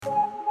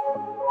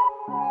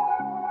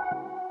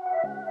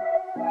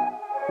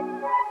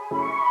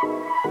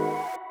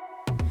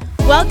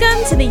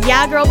Welcome to the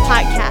Yeah Girl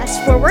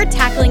podcast, where we're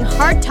tackling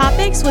hard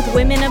topics with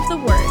women of the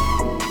word.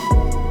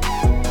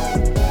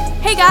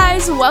 Hey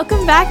guys,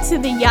 welcome back to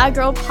the Yeah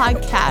Girl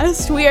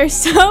podcast. We are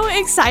so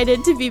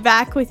excited to be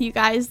back with you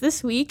guys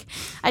this week.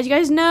 As you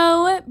guys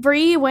know,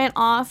 Brea went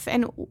off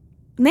and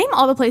name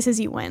all the places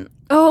you went.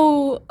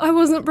 Oh, I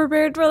wasn't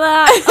prepared for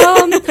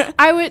that.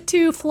 I went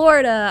to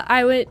Florida.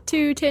 I went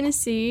to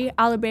Tennessee,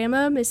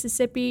 Alabama,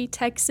 Mississippi,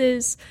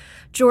 Texas,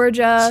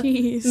 Georgia,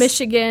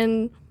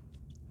 Michigan.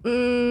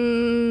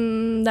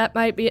 That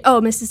might be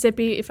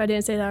Mississippi, if I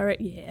didn't say that right.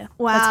 Yeah.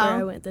 Wow. That's where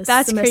I went this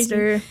semester.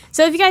 Crazy.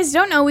 So if you guys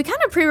don't know, we kind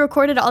of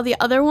pre-recorded all the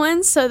other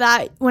ones so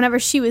that whenever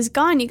she was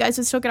gone, you guys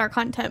would still get our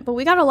content. But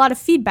we got a lot of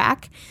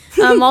feedback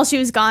while she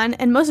was gone,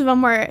 and most of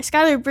them were,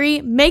 Skylar and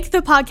Brea, make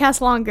the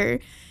podcast longer.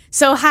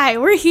 So hi,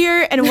 we're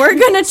here, and we're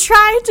going to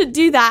try to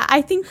do that.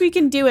 I think we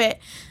can do it.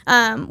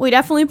 We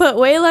definitely put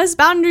way less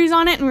boundaries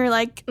on it, and we're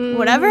like,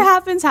 whatever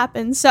happens,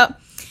 happens. So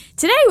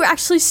today, we're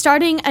actually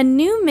starting a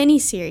new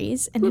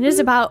mini-series, and it is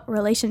about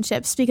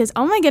relationships because,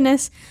 oh my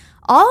goodness,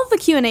 all of the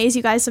Q&As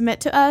you guys submit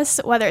to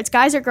us, whether it's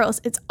guys or girls,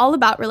 it's all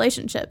about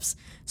relationships.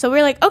 So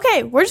we're like,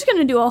 okay, we're just going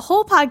to do a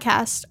whole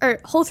podcast, or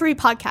whole 3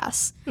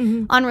 podcasts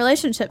on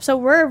relationships. So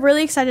we're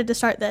really excited to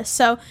start this.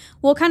 So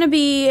we'll kind of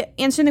be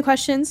answering the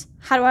questions,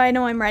 how do I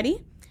know I'm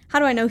ready? How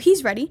do I know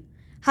he's ready?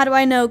 How do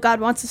I know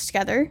God wants us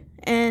together?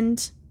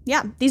 And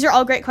yeah, these are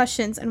all great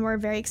questions, and we're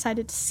very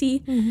excited to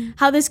see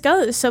how this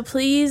goes. So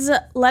please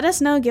let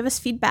us know, give us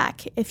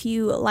feedback if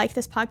you like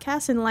this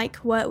podcast and like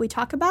what we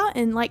talk about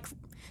and like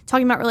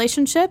talking about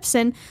relationships,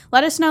 and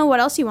let us know what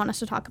else you want us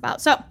to talk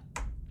about. So,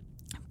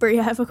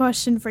 Brea, I have a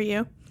question for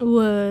you.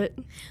 What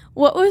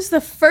was the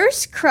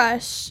first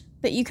crush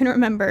that you can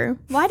remember?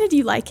 Why did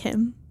you like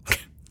him?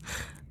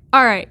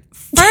 All right.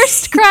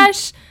 First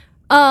crush,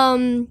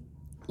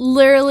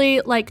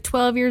 literally like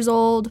 12 years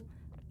old.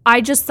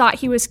 I just thought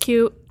he was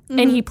cute.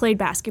 And he played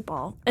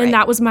basketball. And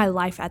that was my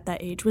life at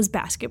that age, was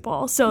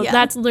basketball. So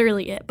that's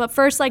literally it. But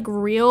first, like,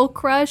 real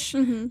crush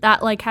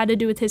that, like, had to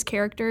do with his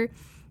character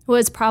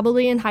was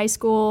probably in high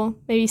school,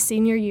 maybe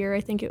senior year,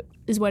 I think it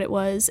is what it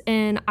was.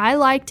 And I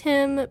liked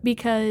him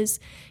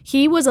because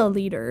he was a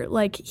leader.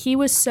 Like, he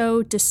was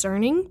so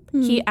discerning.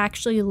 He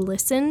actually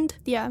listened.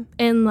 Yeah.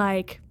 And,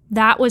 like,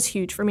 that was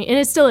huge for me. And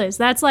it still is.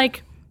 That's,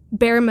 like,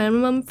 bare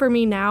minimum for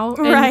me now.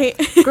 And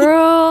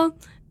girl,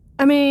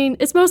 I mean,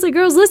 it's mostly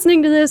girls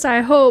listening to this,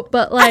 I hope,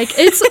 but, like,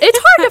 it's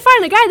hard to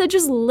find a guy that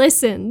just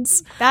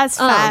listens. That's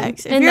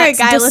facts. If you're a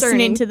guy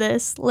listening to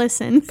this,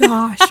 listen.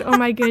 Gosh, oh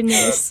my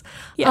goodness.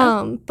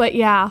 But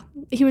yeah,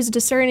 he was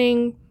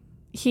discerning.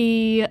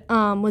 He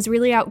was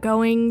really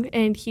outgoing,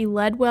 and he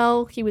led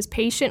well. He was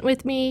patient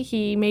with me.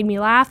 He made me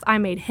laugh. I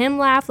made him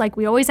laugh. Like,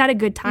 we always had a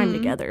good time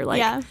together.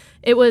 Like,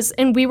 it was,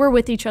 and we were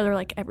with each other,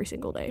 like, every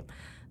single day.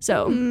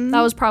 So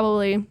that was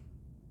probably,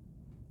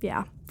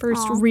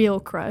 first real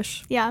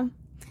crush. Yeah.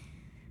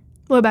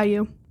 What about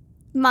you?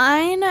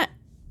 Mine,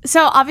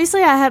 so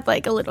obviously I had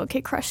like a little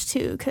kid crush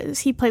too, because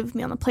he played with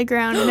me on the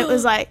playground, and it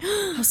was like,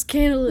 how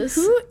scandalous.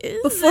 Who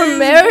is before this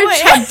marriage? boy?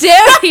 How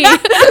dare he?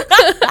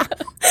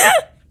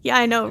 Yeah,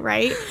 I know,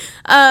 right?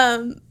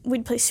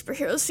 We'd play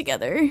superheroes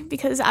together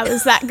because I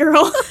was that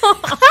girl.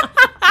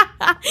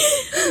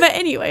 But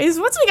anyways,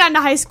 once we got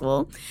into high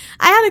school,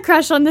 I had a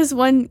crush on this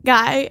one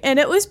guy, and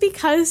it was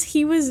because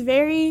he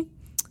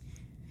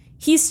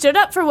stood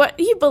up for what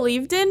he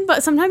believed in,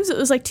 but sometimes it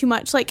was like too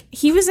much. Like,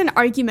 he was an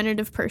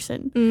argumentative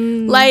person.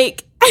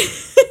 Like,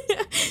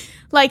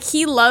 like,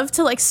 he loved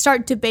to like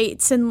start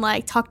debates and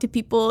like talk to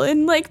people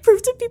and like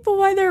prove to people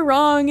why they're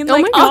wrong and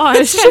like all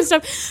this kind of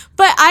stuff.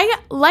 But I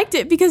liked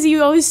it because he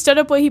always stood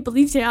up what he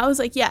believed in. I was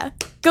like, yeah,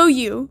 go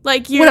you.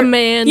 Like, you're what a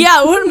man.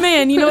 Yeah, what a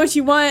man. You know what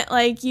you want.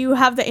 Like, you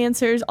have the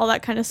answers, all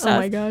that kind of stuff. Oh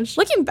my gosh.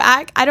 Looking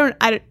back, I don't.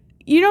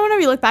 You know, whenever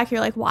you look back, you're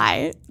like,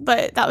 why?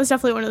 But that was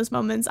definitely one of those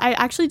moments. I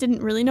actually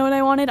didn't really know what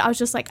I wanted. I was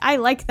just like, I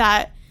like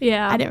that.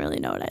 Yeah. I didn't really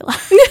know what I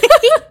liked.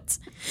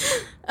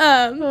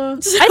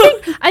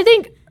 I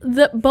think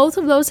that both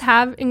of those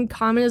have in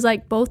common is,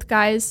 like, both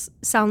guys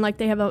sound like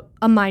they have a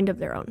mind of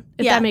their own,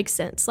 if that makes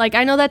sense. Like,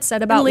 I know that's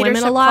said about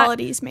women a lot.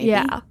 Qualities, maybe.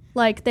 Yeah.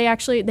 Like, they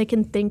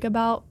can think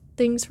about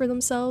things for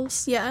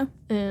themselves. Yeah.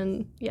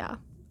 And,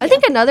 I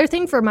think another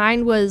thing for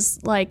mine was,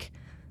 like,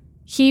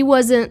 he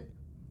wasn't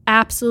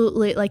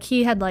absolutely, like,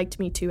 he had liked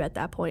me too at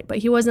that point, but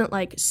he wasn't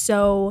like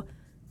so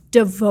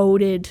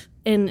devoted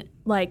and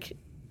like,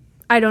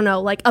 I don't know,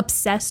 like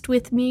obsessed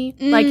with me.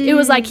 Like, it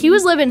was like he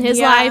was living his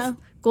life,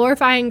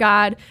 glorifying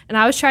God, and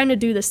I was trying to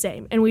do the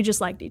same, and we just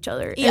liked each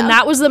other. And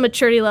that was the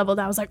maturity level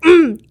that I was like,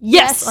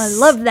 yes, I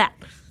love that.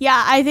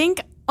 Yeah, I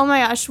think, oh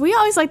my gosh, we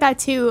always like that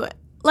too.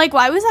 Like,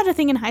 why was that a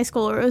thing in high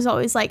school where it was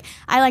always like,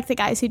 I like the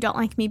guys who don't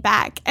like me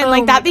back, and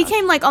like that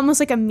became like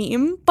almost like a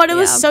meme, but it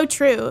was so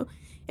true.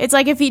 It's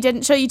like, if he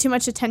didn't show you too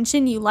much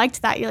attention, you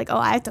liked that. You're like, oh,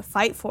 I have to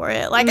fight for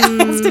it. Like, I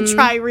have to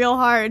try real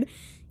hard.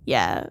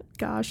 Yeah.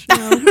 Gosh, no.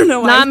 I don't know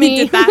why we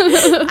did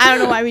that. I don't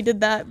know why we did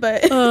that,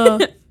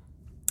 but.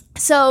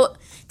 So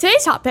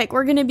today's topic,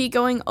 we're going to be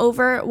going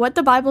over what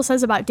the Bible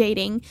says about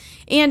dating.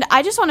 And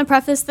I just want to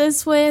preface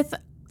this with,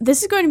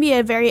 this is going to be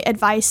a very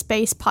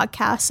advice-based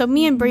podcast. So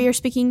me and Brea are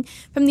speaking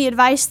from the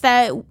advice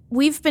that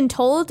we've been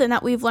told and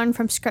that we've learned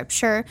from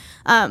Scripture.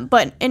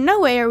 But in no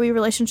way are we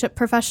relationship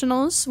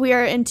professionals. We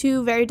are in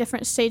two very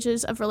different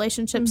stages of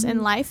relationships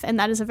in life, and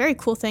that is a very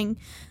cool thing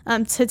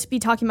to be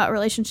talking about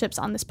relationships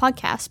on this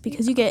podcast,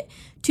 because you get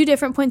two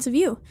different points of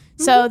view.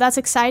 So that's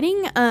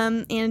exciting.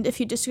 And if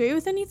you disagree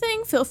with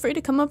anything, feel free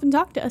to come up and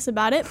talk to us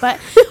about it. But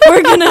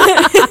we're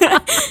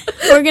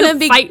gonna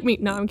be fight me.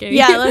 No, I'm kidding.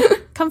 Yeah,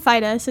 come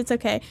fight us. It's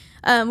okay.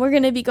 We're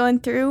gonna be going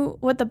through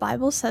what the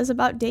Bible says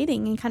about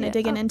dating and kind of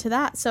digging into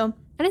that. So.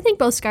 And I think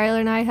both Skylar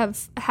and I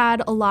have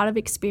had a lot of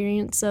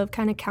experience of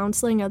kind of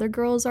counseling other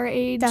girls our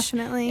age.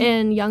 Definitely.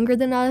 And younger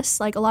than us,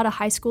 like a lot of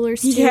high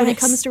schoolers too, when it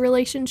comes to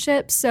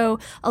relationships. So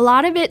a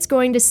lot of it's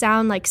going to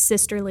sound like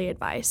sisterly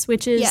advice,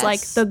 which is like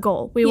the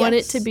goal. We want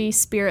it to be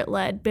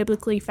spirit-led,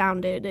 biblically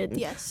founded,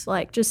 and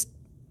like just,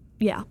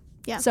 yeah.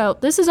 So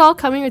this is all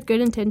coming with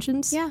good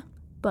intentions. Yeah.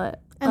 But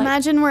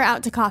imagine we're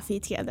out to coffee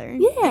together.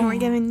 Yeah. And we're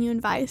giving you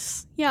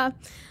advice. Yeah.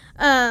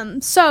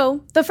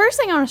 So the first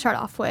thing I want to start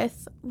off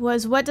with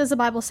was, what does the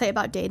Bible say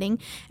about dating?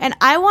 And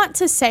I want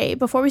to say,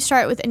 before we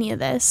start with any of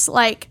this,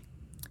 like,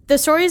 the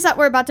stories that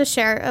we're about to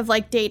share of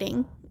like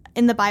dating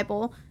in the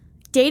Bible,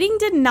 dating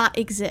did not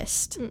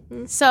exist.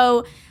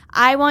 So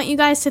I want you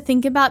guys to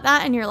think about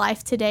that in your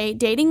life today.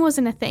 Dating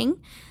wasn't a thing.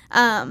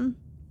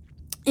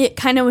 It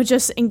kind of was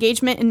just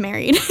engagement and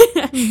married.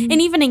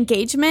 And even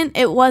engagement,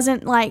 it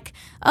wasn't like,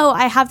 oh,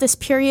 I have this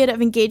period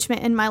of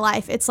engagement in my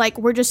life. It's like,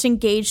 we're just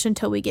engaged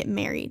until we get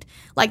married.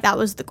 Like, that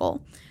was the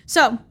goal.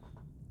 So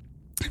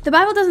the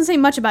Bible doesn't say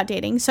much about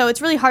dating, so it's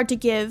really hard to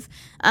give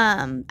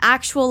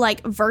actual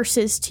like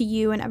verses to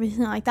you and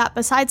everything like that,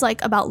 besides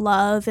like about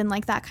love and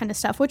like that kind of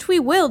stuff, which we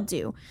will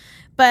do.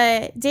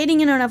 But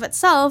dating in and of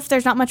itself,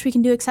 there's not much we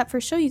can do except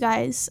for show you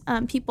guys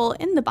people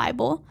in the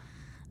Bible.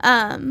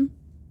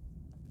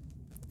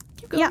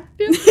 Yeah.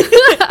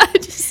 I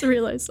just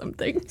realized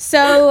something.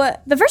 So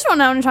the first one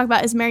I want to talk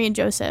about is Mary and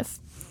Joseph.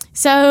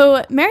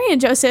 So Mary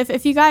and Joseph,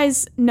 if you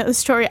guys know the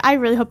story, I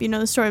really hope you know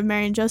the story of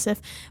Mary and Joseph.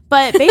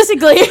 But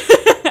basically,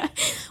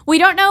 we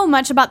don't know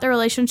much about the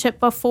relationship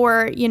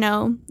before, you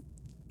know,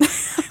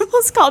 I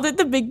almost called it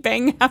the Big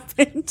Bang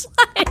happened.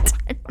 I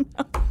don't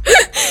know.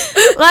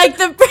 Like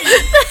before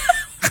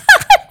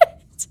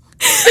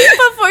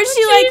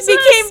she like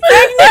became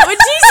pregnant with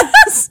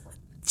Jesus.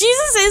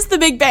 Jesus is the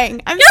Big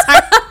Bang. I'm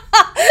sorry.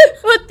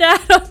 Put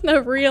that on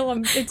the reel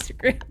on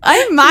Instagram.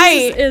 I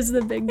might. Jesus is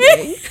the Big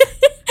Bang.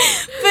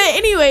 But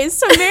anyways,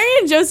 so Mary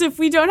and Joseph,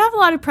 we don't have a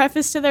lot of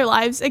preface to their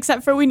lives,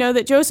 except for we know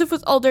that Joseph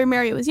was older,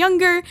 Mary was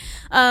younger,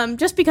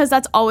 just because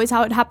that's always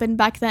how it happened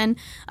back then.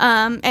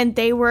 And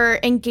they were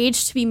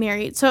engaged to be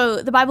married.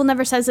 So the Bible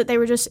never says that they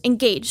were just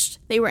engaged.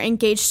 They were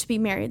engaged to be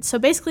married. So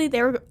basically,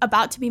 they were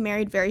about to be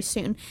married very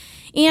soon.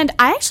 And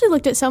I actually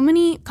looked at so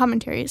many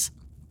commentaries.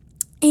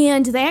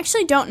 And they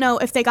actually don't know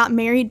if they got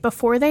married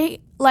before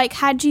they, like,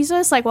 had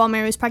Jesus, like, while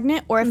Mary was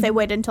pregnant, or if they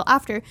waited until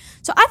after.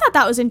 So I thought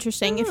that was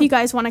interesting, if you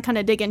guys want to kind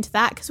of dig into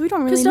that, because we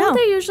don't really know. Because don't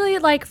they usually,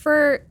 like,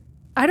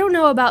 I don't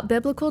know about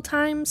biblical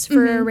times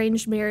for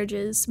arranged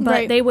marriages,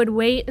 but they would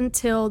wait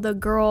until the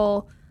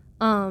girl,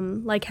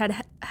 like,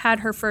 had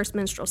her first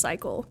menstrual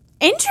cycle.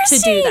 Interesting.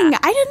 To do that.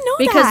 I didn't know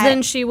that. Because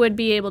then she would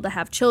be able to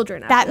have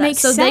children after that. Makes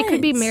so sense. They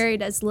could be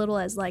married as little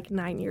as like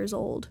 9 years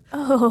old.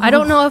 Oh. I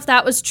don't know if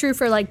that was true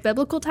for like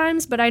biblical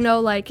times, but I know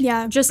like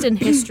just in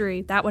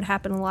history that would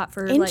happen a lot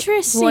for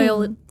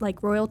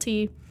like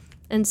royalty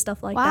and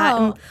stuff like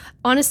that. And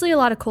honestly, a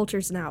lot of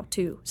cultures now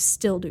too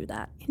still do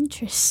that.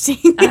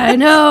 Interesting. I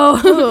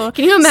know.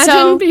 Can you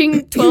imagine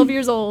being 12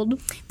 years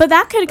old? But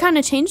that could kind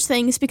of change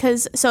things,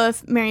 because so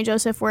if Mary and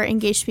Joseph were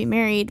engaged to be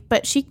married,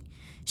 but she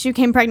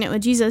became pregnant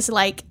with Jesus,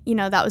 like, you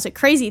know, that was a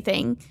crazy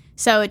thing.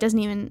 So it doesn't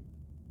even,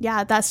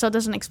 that still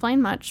doesn't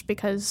explain much,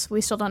 because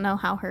we still don't know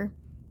how her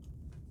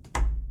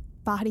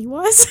body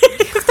was,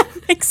 if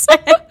that makes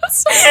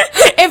sense.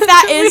 If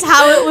that is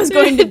how it was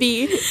going to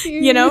be,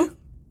 you know?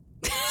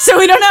 So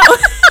we don't know.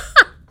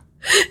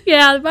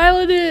 Yeah, the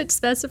Bible didn't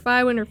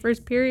specify when her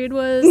first period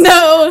was.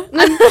 No,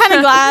 I'm kind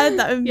of glad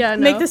that would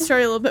make the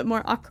story a little bit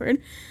more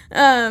awkward.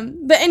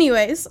 But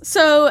anyways,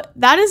 so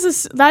that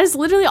is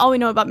literally all we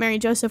know about Mary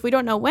and Joseph. We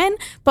don't know when,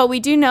 but we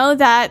do know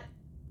that,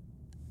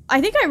 I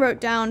think I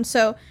wrote down,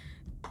 so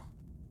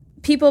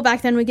people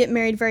back then would get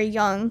married very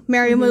young.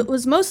 Mary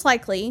was most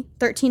likely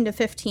 13 to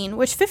 15,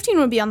 which 15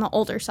 would be on the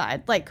older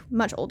side, like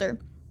much older.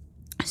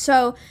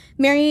 So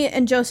Mary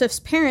and Joseph's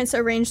parents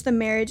arranged the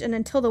marriage, and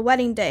until the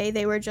wedding day,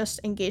 they were just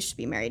engaged to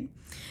be married.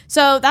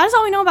 So that is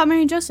all we know about Mary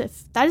and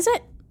Joseph. That is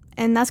it.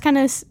 And that's kind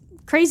of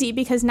crazy,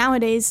 because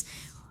nowadays,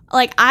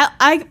 like,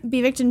 I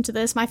be victim to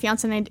this. My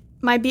fiance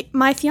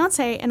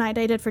and I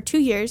dated for 2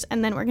 years,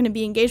 and then we're going to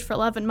be engaged for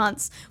 11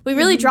 months. We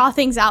really draw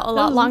things out a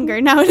lot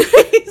longer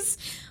nowadays.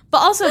 But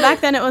also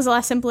back then it was a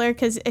lot simpler,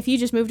 because if you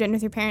just moved in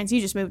with your parents,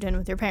 you just moved in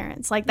with your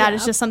parents. Like, that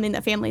is just something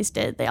that families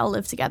did. They all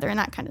lived together and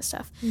that kind of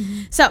stuff.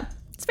 So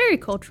it's very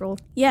cultural.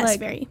 Yes,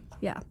 like,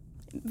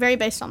 very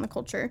based on the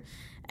culture.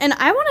 And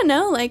I want to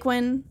know, like,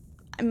 when,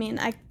 I mean,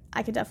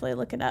 I could definitely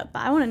look it up. But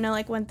I want to know,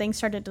 like, when things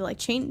started to, like,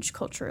 change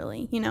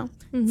culturally, you know,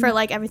 for,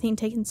 like, everything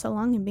taking so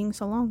long and being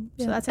so long.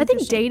 Yeah. So that's I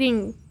think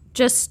dating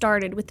just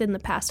started within the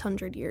past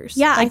 100 years.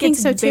 Yeah, like, I think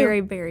so, too.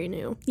 Very, very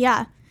new.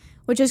 Yeah,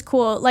 which is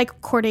cool,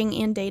 like, courting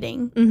and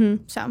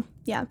dating. So,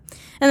 yeah.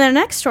 And the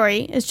next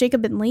story is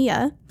Jacob and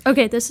Leah.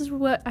 Okay, this is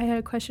what I had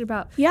a question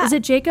about. Yeah. Is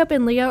it Jacob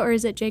and Leah, or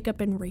is it Jacob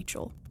and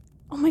Rachel?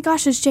 Oh, my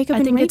gosh, it's Jacob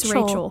and Rachel. I think it's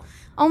Rachel.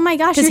 Oh, my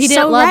gosh, because you're he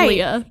didn't so love right.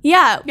 Leah.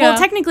 Yeah, well,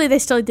 technically, they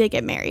still did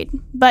get married.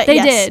 But they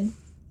did.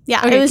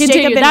 Yeah, okay, it was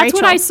continue. Jacob and That's Rachel.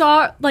 what I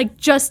saw, like,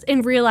 just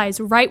and realized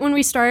right when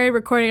we started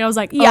recording. I was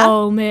like,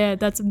 oh, man,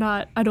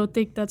 I don't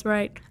think that's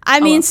right. I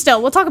mean, still,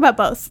 we'll talk about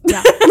both.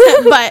 Yeah.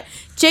 But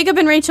Jacob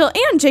and Rachel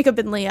and Jacob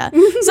and Leah. So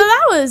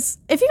that was,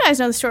 if you guys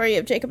know the story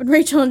of Jacob and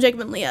Rachel and Jacob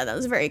and Leah, that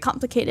was very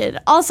complicated.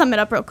 I'll sum it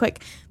up real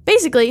quick.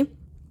 Basically,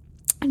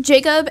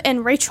 Jacob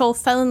and Rachel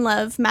fell in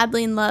love,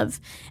 madly in love.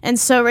 And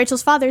so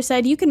Rachel's father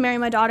said, you can marry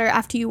my daughter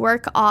after you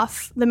work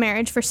off the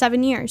marriage for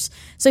 7 years.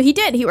 So he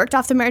did. He worked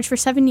off the marriage for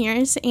 7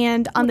 years.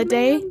 And on the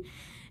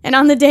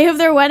day of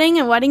their wedding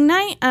and wedding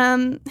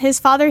night, his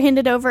father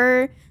handed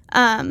over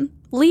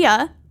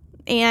Leah.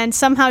 And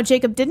somehow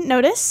Jacob didn't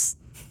notice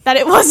that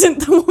it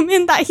wasn't the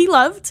woman that he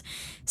loved.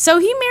 So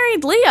he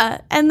married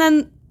Leah. And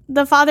then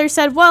the father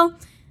said, well,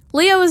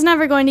 Leah was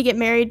never going to get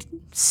married,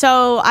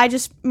 so I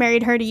just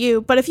married her to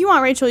you. But if you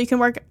want Rachel, you can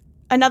work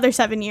another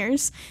 7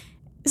 years.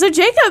 So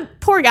Jacob,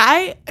 poor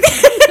guy. But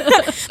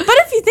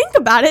if you think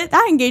about it,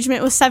 that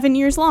engagement was 7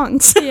 years long.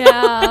 So,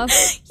 yeah.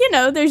 You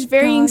know, there's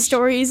varying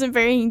stories and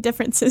varying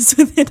differences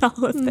within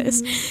all of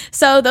this.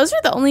 So those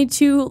are the only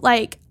two,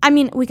 like, I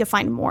mean, we could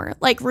find more.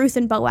 Like Ruth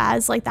and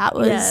Boaz, like that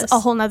was a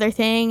whole nother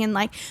thing. And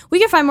like, we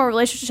could find more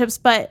relationships,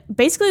 but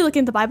basically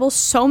looking at the Bible,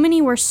 so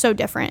many were so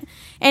different.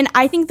 And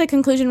I think the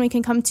conclusion we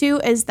can come to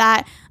is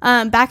that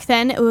back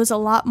then it was a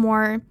lot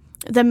more,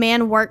 the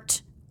man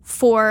worked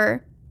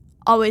for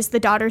always the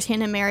daughter's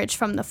hand in marriage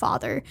from the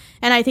father.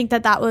 And I think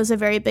that that was a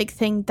very big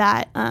thing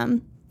that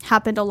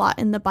happened a lot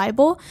in the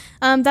Bible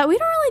that we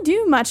don't really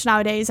do much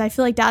nowadays. I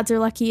feel like dads are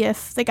lucky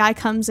if the guy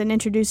comes and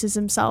introduces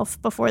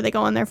himself before they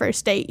go on their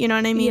first date. You know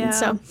what I mean? Yeah.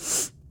 So,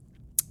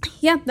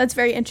 yeah, that's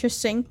very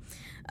interesting.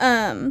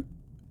 So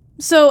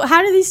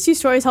how do these two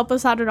stories help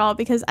us out at all?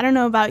 Because I don't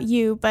know about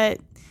you, but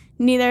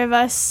neither of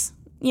us,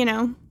 you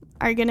know,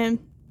 are going to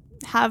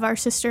have our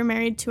sister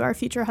married to our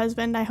future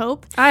husband, I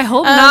hope. I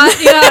hope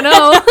not. Yeah,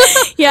 no.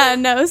 Yeah,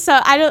 no.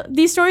 So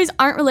these stories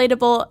aren't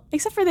relatable,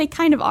 except for they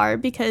kind of are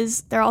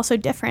because they're all so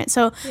different.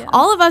 So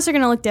all of us are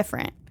going to look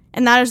different.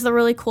 And that is the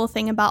really cool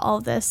thing about all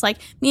of this. Like,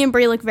 me and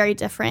Brea look very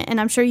different,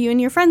 and I'm sure you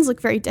and your friends look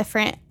very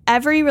different.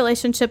 Every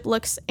relationship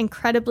looks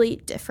incredibly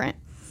different.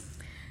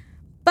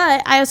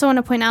 But I also want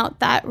to point out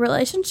that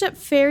relationship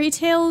fairy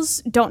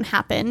tales don't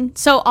happen.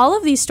 So all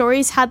of these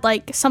stories had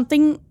like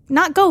something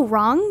not go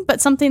wrong,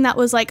 but something that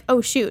was like,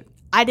 oh shoot,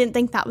 I didn't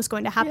think that was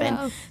going to happen.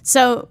 Yeah.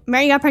 So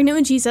Mary got pregnant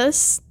with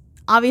Jesus.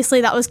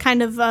 Obviously that was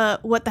kind of a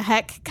what the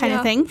heck kind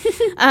of thing.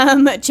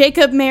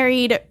 Jacob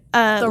married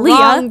the Leah.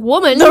 Wrong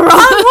woman. The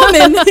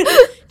wrong woman.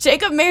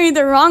 Jacob married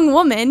the wrong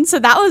woman. So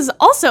that was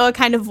also a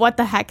kind of what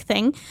the heck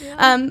thing.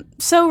 Yeah.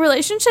 So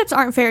relationships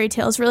aren't fairy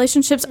tales.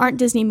 Relationships aren't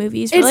Disney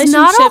movies. It's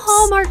not a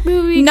Hallmark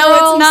movie, No,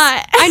 girls. it's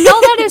not. I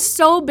know that is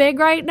so big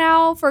right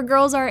now for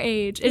girls our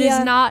age. It is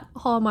not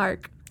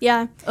Hallmark.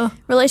 Yeah. Ugh.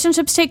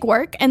 Relationships take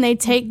work and they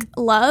take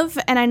love.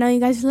 And I know you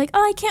guys are like,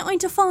 oh, I can't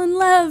wait to fall in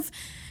love.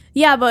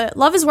 Yeah, but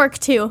love is work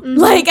too. Mm-hmm.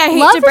 Like, I hate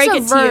love to break is a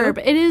it verb.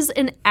 to you. It is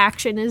an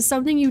action. It is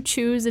something you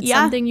choose. It's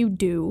something you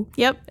do.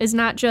 Yep. It's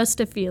not just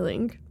a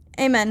feeling.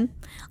 Amen.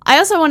 I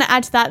also want to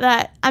add to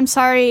that I'm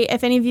sorry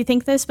if any of you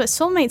think this, but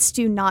soulmates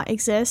do not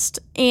exist.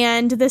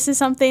 And this is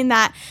something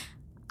that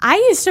I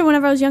used to,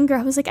 whenever I was younger,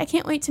 I was like, I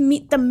can't wait to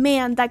meet the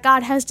man that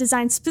God has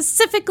designed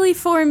specifically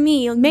for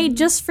me, made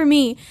just for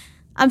me.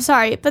 I'm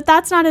sorry, but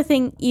that's not a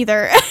thing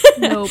either.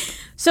 Nope.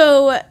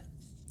 So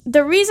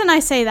the reason I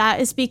say that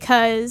is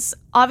because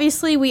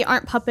obviously we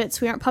aren't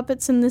puppets. We aren't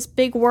puppets in this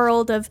big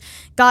world of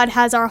God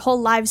has our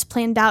whole lives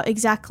planned out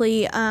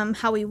exactly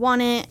how we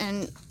want it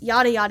and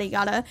yada, yada,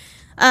 yada.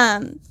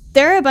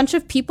 There are a bunch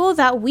of people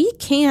that we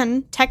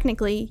can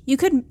technically, you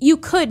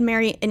could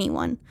marry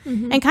anyone.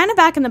 Mm-hmm. And kind of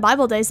back in the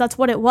Bible days, that's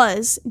what it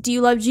was. Do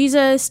you love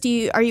Jesus?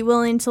 Are you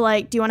willing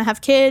to do you want to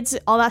have kids?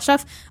 All that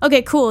stuff.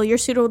 Okay, cool. You're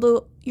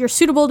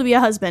suitable to be a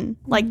husband.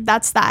 Like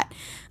that's that.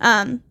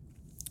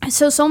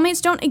 So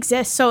soulmates don't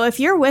exist. So if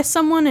you're with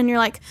someone and you're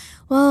like,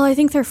 well, I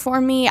think they're for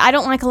me. I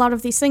don't like a lot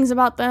of these things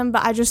about them,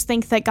 but I just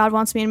think that God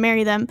wants me to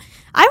marry them.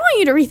 I want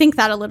you to rethink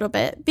that a little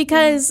bit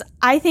because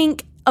I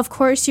think, of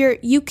course,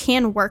 you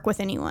can work with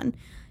anyone.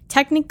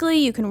 Technically,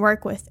 you can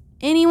work with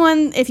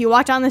anyone. If you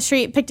walked down the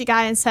street, picked a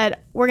guy and said,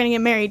 we're going to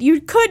get married,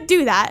 you could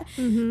do that.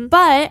 Mm-hmm.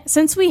 But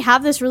since we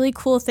have this really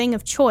cool thing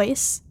of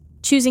choice,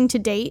 choosing to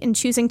date and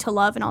choosing to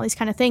love and all these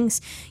kind of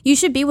things, you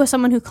should be with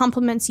someone who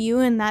compliments you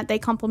and that they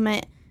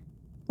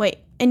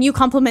and you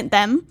compliment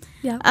them.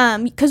 Yeah.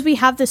 Because we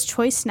have this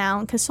choice now,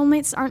 because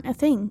soulmates aren't a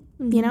thing.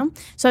 you know?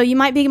 So you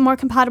might be more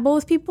compatible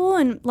with people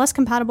and less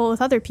compatible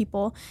with other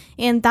people,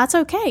 and that's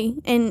okay.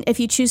 And if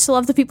you choose to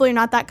love the people you're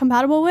not that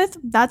compatible with,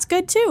 that's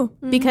good too,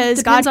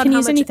 because God can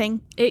use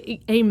anything.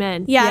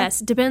 Amen. Yeah. Yes.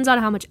 Depends on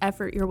how much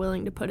effort you're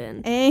willing to put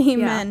in.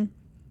 Amen.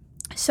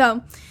 Yeah.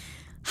 So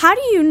how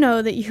do you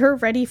know that you're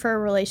ready for a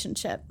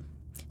relationship?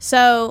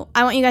 So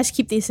I want you guys to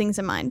keep these things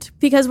in mind,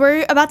 because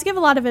we're about to give a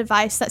lot of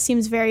advice that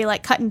seems very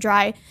like cut and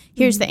dry.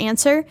 Here's the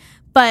answer.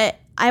 But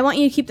I want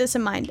you to keep this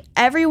in mind.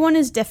 Everyone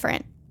is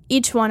different.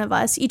 Each one of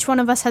us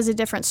has a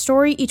different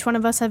story. Each one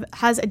of us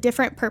has a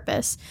different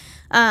purpose.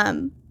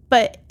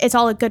 But it's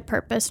all a good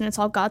purpose, and it's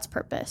all God's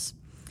purpose.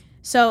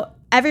 So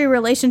every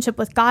relationship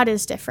with God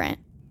is different.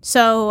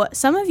 So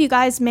some of you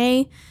guys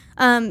may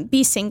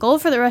be single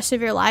for the rest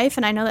of your life,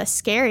 and I know that's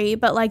scary,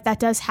 but like that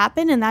does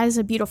happen, and that is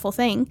a beautiful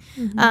thing.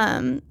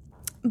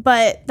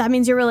 But that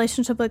means your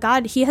relationship with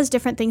God, he has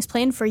different things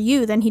planned for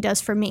you than he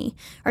does for me,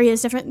 or he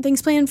has different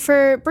things planned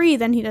for Brea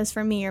than he does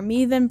for me, or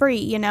me than Brea,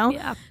 you know?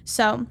 Yeah.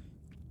 So,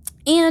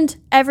 and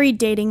every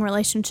dating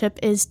relationship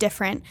is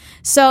different.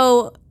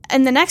 So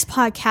in the next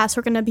podcast,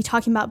 we're going to be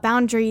talking about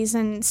boundaries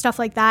and stuff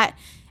like that.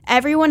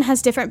 Everyone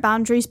has different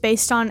boundaries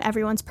based on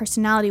everyone's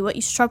personality, what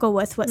you struggle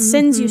with, what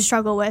sins you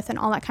struggle with, and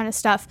all that kind of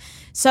stuff.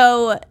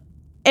 So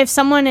if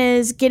someone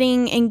is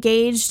getting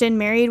engaged and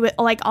married with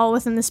like all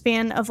within the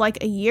span of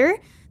like a year,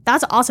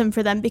 that's awesome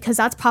for them, because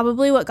that's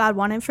probably what God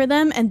wanted for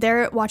them, and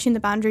they're watching the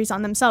boundaries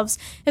on themselves.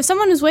 If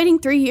someone is waiting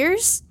 3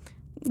 years,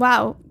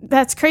 wow,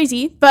 that's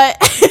crazy, but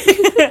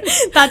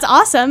that's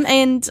awesome.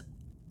 And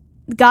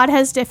God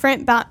has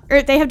different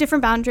they have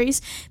different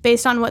boundaries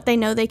based on what they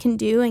know they can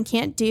do and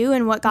can't do,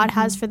 and what God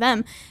has for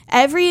them.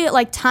 Every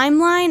like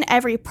timeline,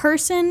 every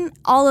person,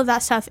 all of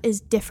that stuff is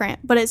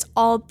different, but it's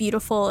all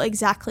beautiful,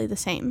 exactly the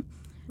same.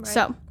 Right.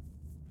 So,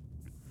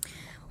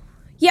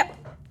 yep.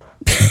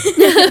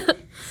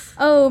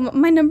 Oh,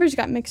 my numbers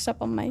got mixed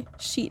up on my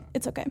sheet.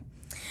 It's okay.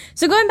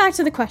 So going back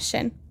to the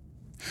question,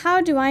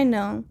 how do I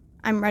know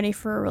I'm ready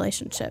for a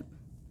relationship?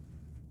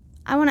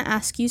 I want to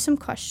ask you some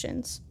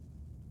questions.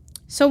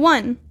 So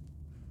 1,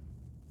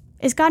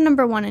 is God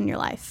number 1 in your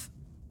life?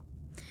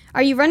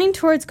 Are you running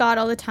towards God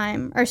all the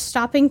time, or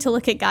stopping to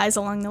look at guys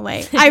along the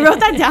way? I wrote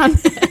that down.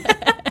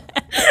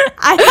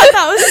 I thought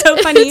that was so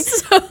funny.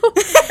 It's so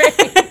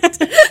great.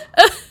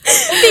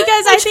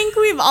 Because I think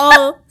we've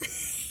all...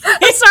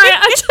 Sorry,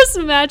 I'm just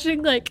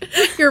imagining like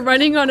you're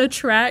running on a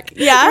track.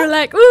 Yeah. You're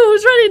like, ooh,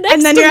 who's running next to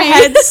me? And then your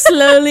head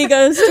slowly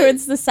goes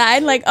towards the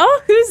side, like,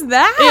 oh, who's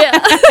that?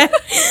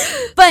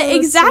 Yeah. But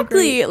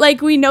exactly, so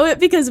like we know it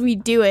because we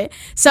do it.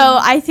 So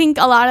I think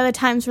a lot of the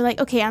times we're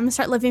like, okay, I'm gonna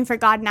start living for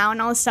God now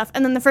and all this stuff.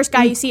 And then the first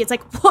guy you see, it's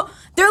like, whoa,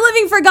 they're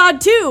living for God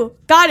too.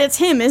 God, it's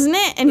him, isn't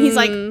it? And he's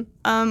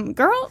like,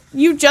 girl,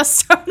 you just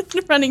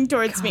started running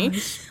towards me.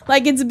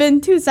 Like, it's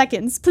been 2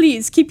 seconds.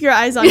 Please keep your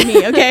eyes on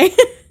me, okay?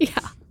 Yeah.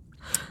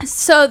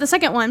 So the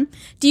second one,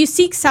 do you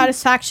seek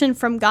satisfaction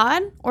from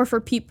God or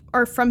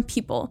from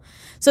people?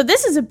 So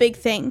this is a big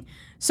thing.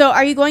 So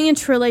are you going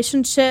into a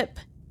relationship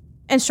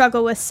and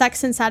struggle with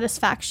sex and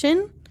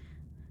satisfaction?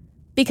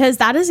 Because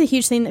that is a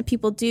huge thing that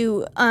people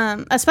do,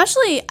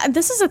 especially,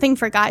 this is a thing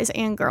for guys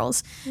and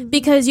girls,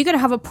 because you could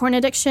have a porn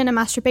addiction, a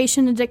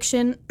masturbation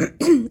addiction,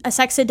 a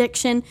sex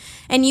addiction,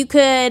 and you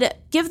could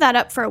give that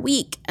up for a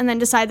week and then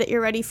decide that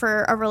you're ready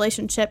for a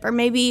relationship. Or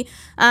maybe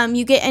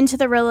you get into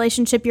the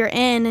relationship you're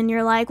in and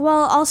you're like,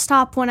 well, I'll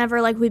stop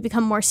whenever like we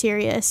become more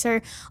serious,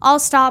 or I'll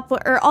stop,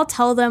 or I'll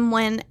tell them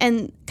when,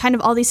 and kind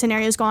of all these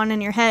scenarios go on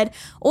in your head,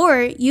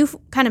 or you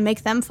kind of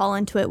make them fall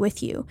into it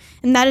with you.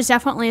 And that is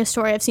definitely a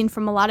story I've seen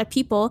from a lot of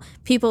people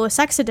with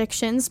sex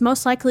addictions.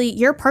 Most likely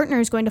your partner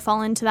is going to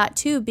fall into that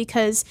too,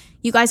 because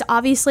you guys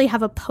obviously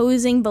have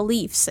opposing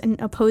beliefs and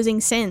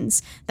opposing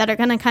sins that are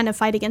going to kind of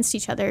fight against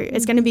each other.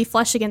 It's going to be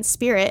flesh against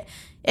spirit.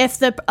 If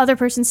the other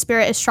person's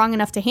spirit is strong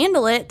enough to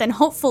handle it, then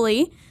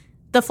hopefully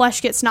the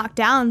flesh gets knocked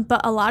down.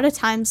 But a lot of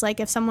times, like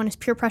if someone is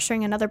peer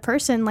pressuring another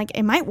person, like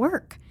it might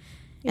work.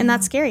 Yeah. And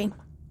that's scary.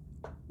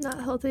 Not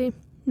healthy.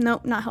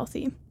 Nope, not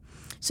healthy.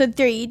 So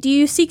 3, do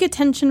you seek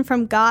attention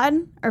from God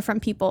or from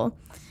people?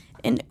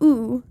 And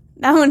ooh,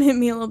 that one hit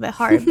me a little bit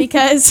hard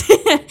because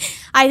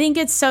I think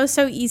it's so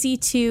easy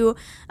to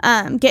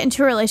get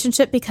into a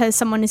relationship because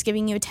someone is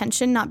giving you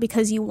attention, not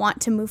because you want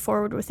to move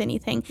forward with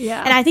anything.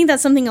 Yeah. And I think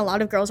that's something a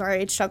lot of girls our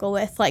age struggle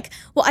with. Like,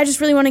 well, I just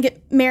really want to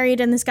get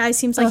married and this guy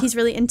seems like he's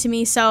really into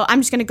me, so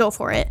I'm just going to go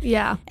for it.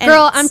 Yeah. And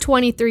girl, I'm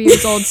 23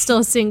 years old,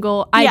 still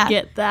single. I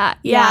get that.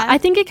 Yeah. I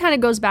think it kind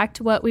of goes back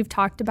to what we've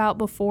talked about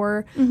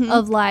before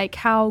of like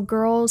how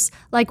girls,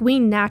 like we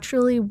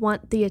naturally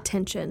want the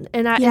attention.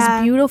 And that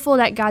is beautiful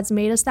that God's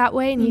made us that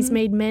way, and he's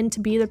made men to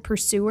be the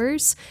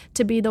pursuers,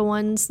 to be the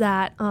ones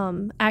that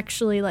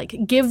actually like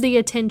give the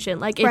attention.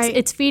 Like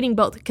it's feeding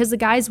both, because the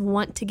guys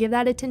want to give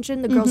that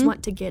attention, the girls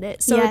want to get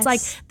it. So it's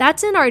like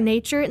that's in our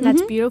nature, and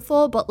that's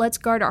beautiful, but let's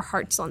guard our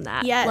hearts on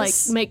that. Yes.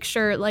 Like make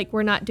sure like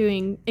we're not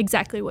doing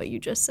exactly what you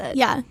just said.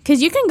 Yeah,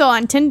 because you can go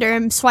on Tinder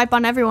and swipe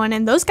on everyone,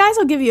 and those guys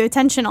will give you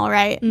attention, all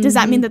right. Does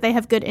that mean that they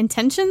have good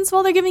intentions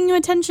while they're giving you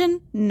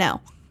attention?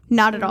 No,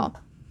 not at all.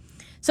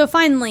 So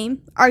finally,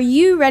 are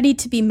you ready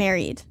to be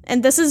married?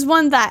 And this is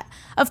one that,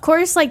 of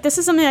course, like this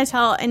is something I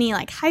tell any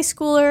like high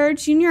schooler,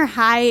 junior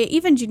high,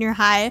 even junior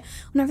high,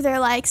 whenever they're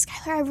like,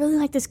 Skylar, I really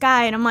like this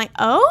guy. And I'm like,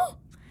 oh?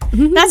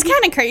 That's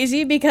kind of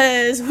crazy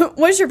because what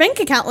does your bank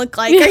account look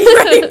like? Are you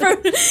ready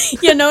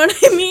for, you know what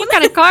I mean? What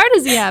kind of car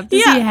does he have?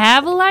 Does he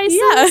have a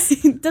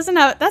license? Yeah, doesn't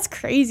have, that's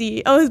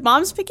crazy. Oh, his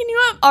mom's picking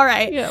you up? All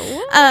right. Yeah,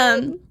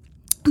 what?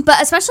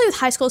 But especially with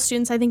high school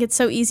students, I think it's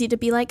so easy to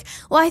be like,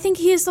 well, I think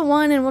he is the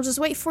one and we'll just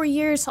wait 4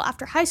 years till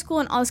after high school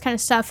and all this kind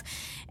of stuff.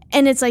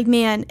 And it's like,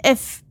 man,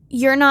 if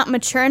you're not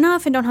mature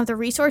enough and don't have the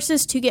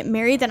resources to get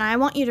married, then I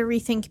want you to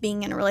rethink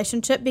being in a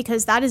relationship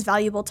because that is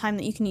valuable time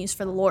that you can use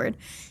for the Lord.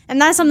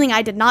 And that's something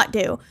I did not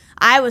do.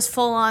 I was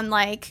full on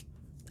like,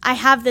 I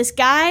have this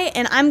guy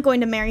and I'm going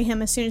to marry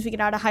him as soon as we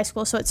get out of high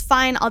school. So it's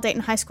fine. I'll date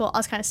in high school, all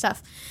this kind of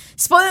stuff.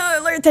 Spoiler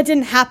alert, that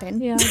didn't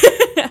happen. Yeah.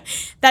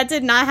 That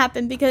did not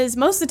happen because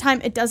most of the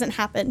time it doesn't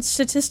happen.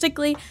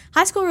 Statistically,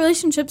 high school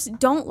relationships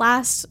don't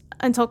last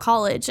until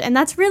college, and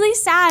that's really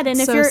sad. And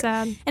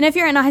if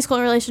you're in a high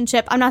school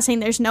relationship, I'm not saying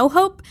there's no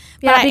hope,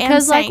 but yeah,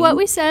 because like what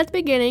we said at the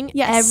beginning,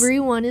 yes,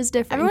 everyone is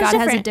different. God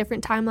has a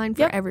different timeline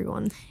for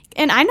everyone.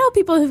 And I know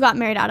people who got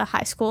married out of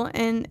high school,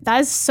 and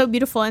that is so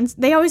beautiful. And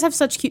they always have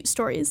such cute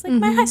stories, like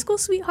my high school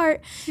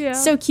sweetheart,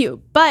 so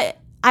cute. But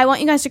I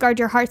want you guys to guard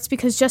your hearts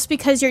because just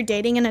because you're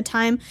dating in a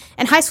time,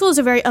 and high school is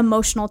a very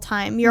emotional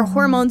time. Your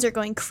hormones are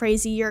going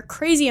crazy. You're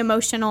crazy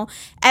emotional.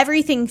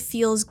 Everything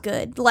feels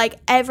good. Like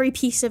every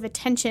piece of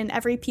attention,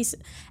 every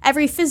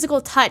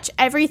physical touch,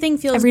 everything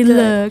feels good. Every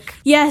look.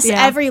 Yes,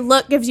 every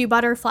look gives you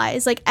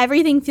butterflies. Like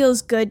everything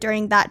feels good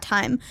during that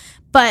time.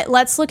 But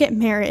let's look at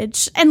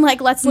marriage and like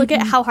let's look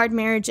at how hard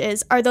marriage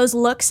is. Are those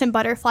looks and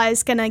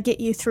butterflies going to get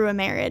you through a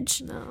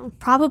marriage? No.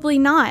 Probably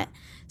not.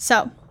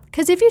 So,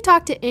 because if you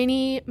talk to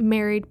any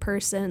married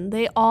person,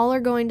 they all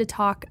are going to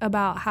talk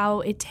about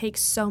how it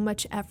takes so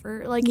much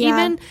effort. Like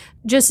even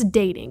just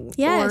dating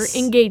or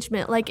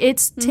engagement. Like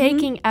it's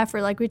taking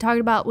effort. Like we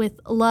talked about with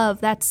love,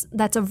 that's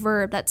a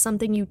verb. That's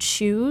something you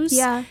choose.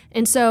 Yeah.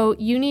 And so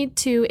you need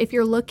to, if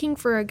you're looking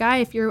for a guy,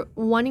 if you're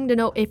wanting to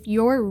know if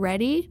you're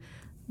ready,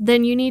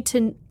 then you need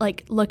to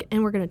like look,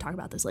 and we're going to talk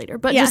about this later,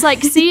 but just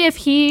like see if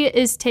he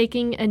is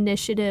taking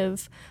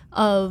initiative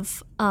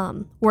of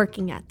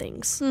working at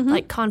things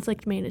like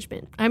conflict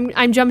management.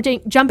 I'm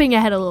jumping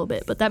ahead a little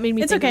bit, but that made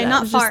me think okay, of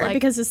that. not far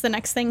because it's the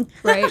next thing.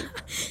 Right.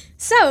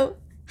 So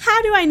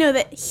how do I know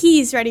that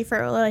he's ready for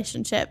a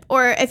relationship?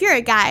 Or if you're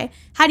a guy,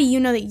 how do you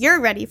know that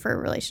you're ready for a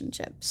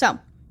relationship? So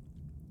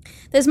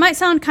this might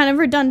sound kind of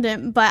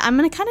redundant, but I'm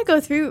going to kind of go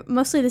through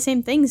mostly the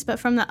same things, but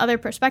from the other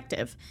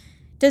perspective.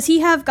 Does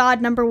he have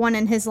God number one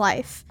in his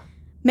life?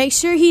 Make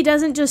sure he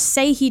doesn't just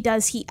say he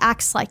does, he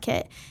acts like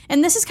it.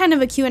 And this is kind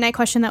of a Q&A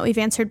question that we've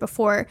answered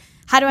before.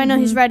 How do I know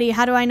he's ready?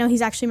 How do I know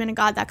he's actually man of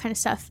God? That kind of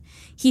stuff.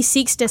 He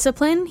seeks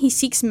discipline. He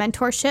seeks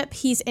mentorship.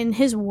 He's in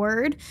his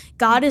word.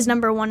 God is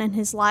number one in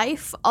his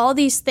life. All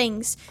these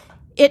things,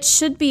 it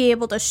should be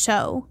able to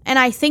show. And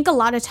I think a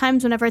lot of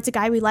times whenever it's a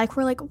guy we like,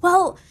 we're like,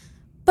 well,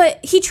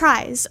 but he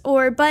tries,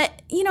 or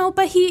but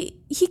he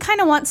kind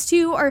of wants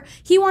to, or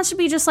he wants to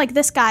be just like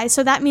this guy,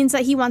 so that means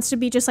that he wants to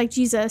be just like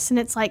Jesus. And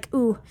it's like,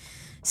 ooh,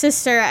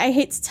 sister, I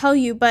hate to tell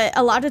you, but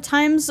a lot of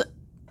times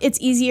it's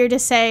easier to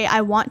say I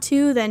want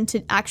to than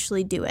to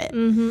actually do it.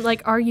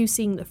 Like, are you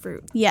seeing the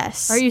fruit?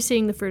 Yes. Are you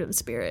seeing the fruit of the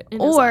Spirit in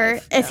his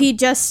life? Or if he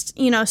just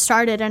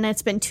started and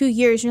it's been 2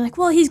 years, and you're like,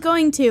 well, he's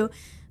going to.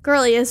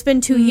 Girlie, it's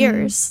been 2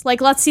 years. Like,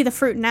 let's see the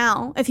fruit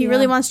now. If he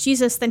really wants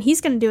Jesus, then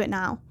he's going to do it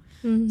now.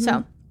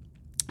 So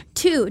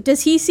 2,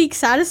 does he seek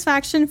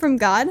satisfaction from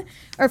God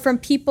or from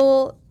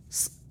people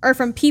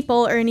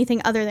or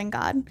anything other than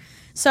God?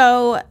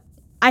 So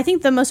I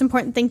think the most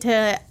important thing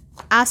to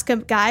ask a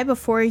guy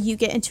before you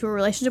get into a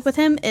relationship with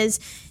him is,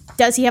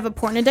 does he have a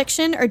porn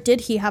addiction or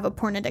did he have a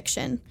porn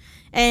addiction?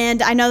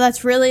 And I know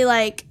that's really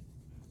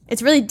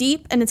it's really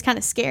deep and it's kind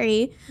of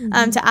scary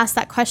to ask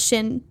that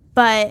question,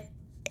 but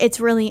it's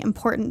really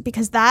important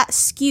because that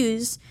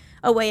skews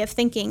a way of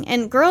thinking.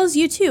 And girls,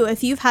 you too,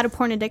 if you've had a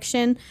porn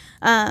addiction,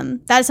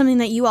 that is something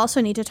that you also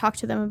need to talk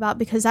to them about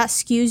because that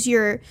skews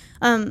your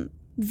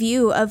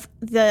view of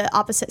the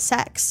opposite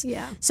sex.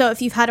 Yeah. So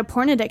if you've had a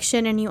porn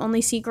addiction and you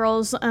only see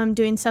girls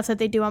doing stuff that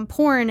they do on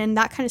porn and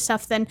that kind of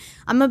stuff, then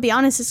I'm going to be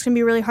honest, it's going to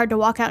be really hard to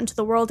walk out into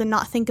the world and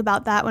not think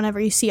about that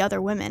whenever you see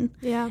other women.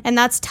 Yeah. And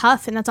that's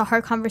tough and that's a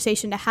hard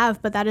conversation to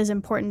have, but that is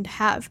important to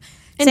have.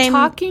 And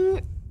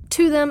talking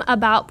to them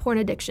about porn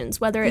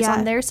addictions, whether it's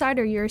on their side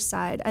or your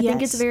side. I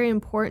think it's very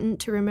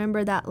important to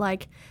remember that,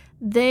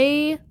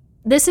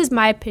 this is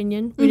my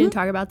opinion. We didn't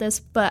talk about this,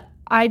 but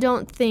I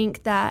don't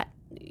think that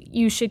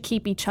you should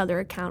keep each other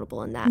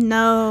accountable in that.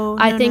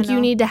 I think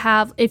you need to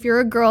have, if you're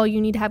a girl, you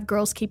need to have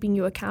girls keeping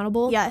you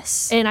accountable.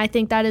 Yes. And I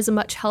think that is a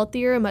much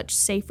healthier, a much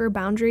safer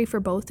boundary for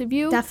both of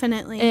you.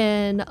 Definitely.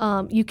 And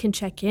you can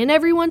check in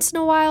every once in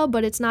a while,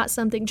 but it's not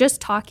something, just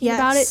talking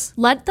about it.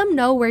 Let them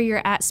know where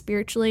you're at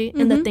spiritually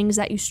and the things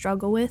that you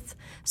struggle with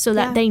so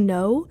that they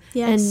know.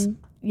 Yes. And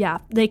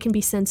they can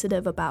be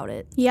sensitive about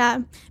it. Yeah.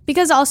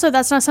 Because also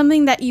that's not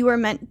something that you were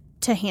meant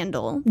to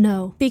handle.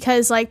 No.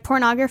 Because, like,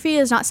 pornography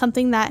is not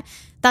something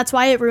that's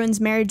why it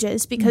ruins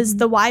marriages, because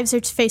the wives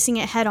are facing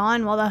it head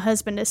on while the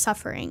husband is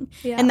suffering.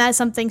 Yeah. And that's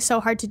something so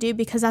hard to do,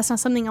 because that's not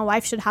something a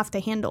wife should have to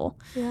handle.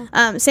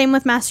 Yeah. Same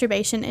with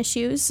masturbation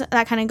issues.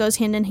 That kind of goes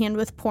hand in hand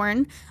with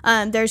porn.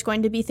 There's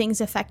going to be things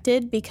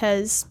affected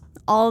because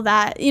all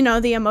that,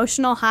 the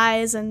emotional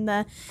highs and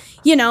the,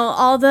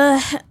 all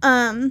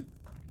the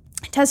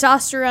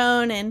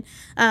testosterone,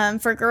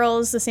 and for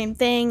girls, the same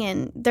thing.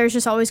 And there's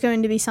just always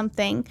going to be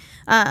something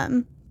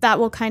that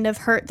will kind of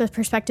hurt the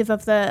perspective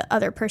of the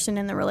other person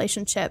in the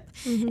relationship.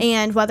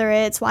 And whether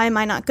it's, why am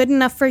I not good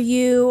enough for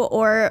you?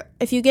 Or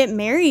if you get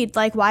married,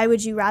 like, why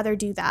would you rather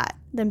do that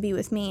than be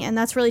with me? And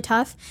that's really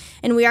tough.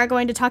 And we are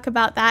going to talk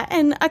about that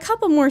and a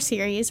couple more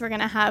series. We're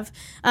going to have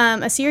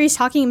a series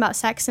talking about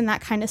sex and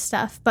that kind of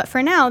stuff. But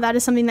for now, that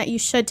is something that you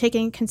should take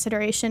into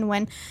consideration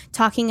when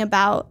talking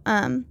about,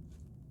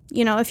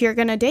 if you're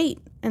going to date.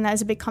 And that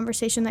is a big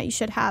conversation that you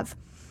should have.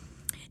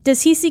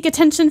 Does he seek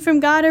attention from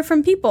God or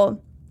from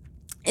people?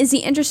 Is he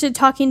interested in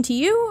talking to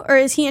you, or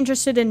is he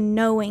interested in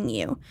knowing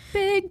you?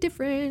 Big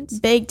difference.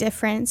 Big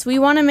difference. We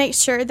want to make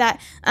sure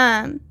that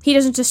he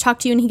doesn't just talk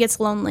to you and he gets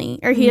lonely,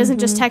 or he doesn't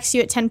just text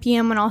you at 10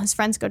 p.m. when all his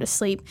friends go to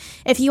sleep.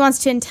 If he wants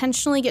to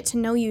intentionally get to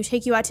know you,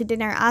 take you out to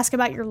dinner, ask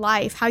about your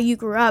life, how you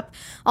grew up,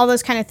 all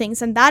those kind of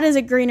things, and that is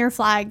a greener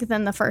flag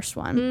than the first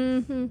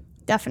one.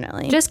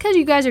 Definitely. Just because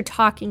you guys are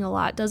talking a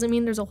lot doesn't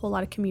mean there's a whole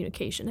lot of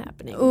communication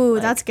happening. Ooh,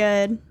 that's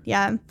good.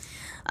 Yeah.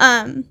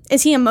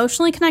 Is he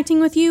emotionally connecting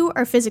with you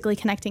or physically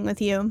connecting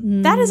with you?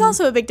 That is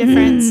also a big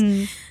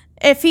difference.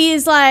 If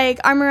he's like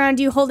arm around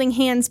you holding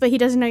hands, but he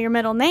doesn't know your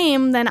middle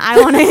name, then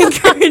I want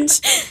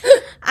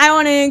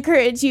to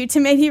encourage you to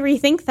maybe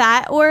rethink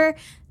that. Or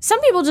some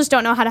people just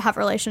don't know how to have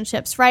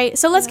relationships, right?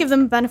 So let's give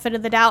them the benefit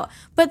of the doubt.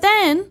 But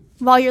then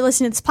while you're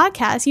listening to this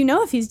podcast,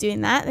 if he's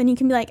doing that, then you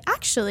can be like,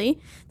 actually,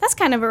 that's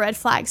kind of a red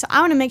flag. So I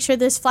want to make sure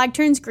this flag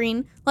turns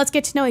green. Let's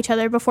get to know each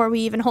other before we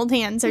even hold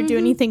hands or do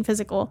anything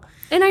physical.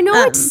 And I know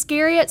it's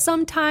scary at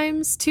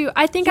sometimes too.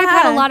 I think I've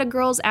had a lot of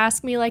girls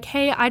ask me like,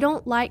 hey, I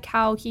don't like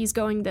how he's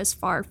going this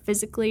far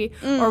physically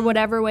or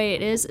whatever way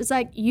it is. It's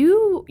like,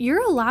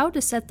 you're allowed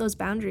to set those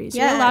boundaries.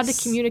 Yes. You're allowed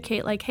to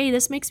communicate like, hey,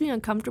 this makes me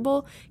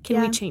uncomfortable. Can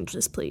we change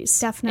this, please?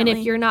 Definitely. And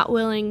if you're not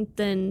willing,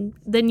 then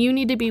you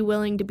need to be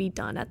willing to be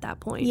done at that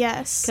point. Yes.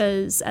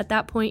 Because at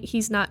that point,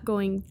 he's not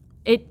showing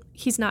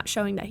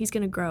that he's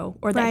going to grow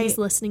or that he's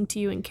listening to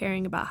you and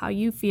caring about how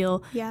you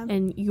feel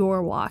and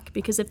your walk.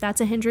 Because if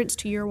that's a hindrance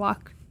to your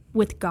walk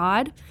with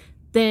God,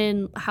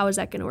 then how is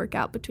that going to work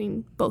out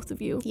between both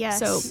of you? Yes.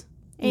 So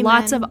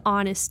lots of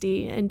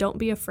honesty, and don't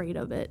be afraid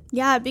of it.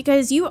 Yeah,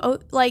 because you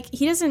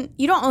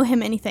don't owe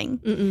him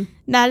anything.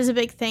 That is a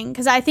big thing.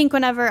 Because I think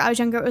whenever I was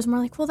younger, it was more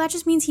like, well, that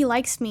just means he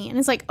likes me. And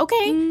it's like,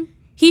 okay,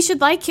 he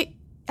should like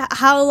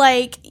how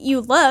you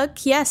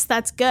look. Yes,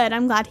 that's good.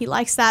 I'm glad he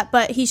likes that,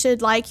 but he should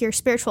like your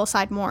spiritual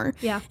side more.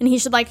 Yeah. And he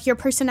should like your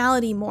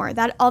personality more.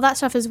 All that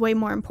stuff is way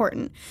more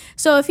important.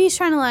 So if he's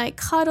trying to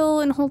cuddle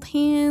and hold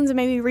hands and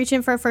maybe reach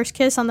in for a first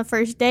kiss on the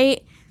first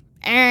date,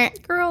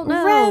 girl,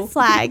 no. Red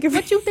flag.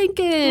 What you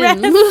thinking?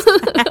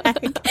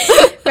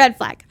 Red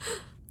flag.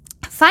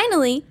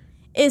 Finally,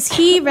 is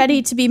he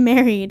ready to be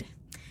married?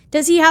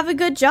 Does he have a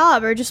good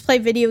job or just play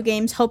video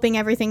games hoping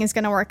everything is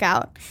going to work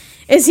out?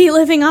 Is he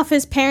living off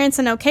his parents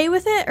and okay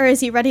with it, or is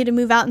he ready to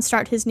move out and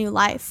start his new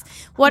life?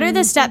 What are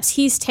the steps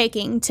he's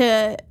taking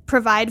to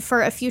provide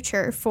for a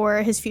future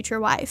for his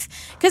future wife?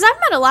 Because I've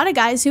met a lot of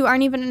guys who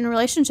aren't even in a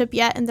relationship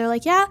yet, and they're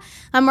like, yeah,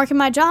 I'm working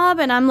my job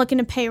and I'm looking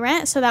to pay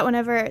rent so that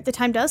whenever the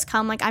time does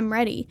come, I'm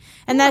ready.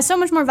 And that's so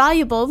much more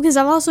valuable, because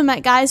I've also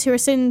met guys who are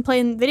sitting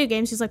playing video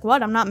games. He's like,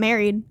 what? I'm not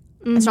married.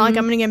 It's not like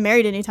I'm going to get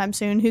married anytime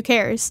soon. Who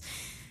cares?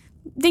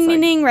 Ding, ding,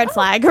 ding, red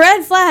flag.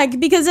 Red flag,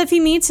 because if he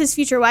meets his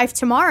future wife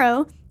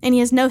tomorrow and he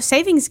has no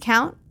savings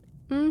account,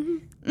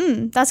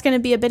 that's going to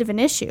be a bit of an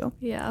issue.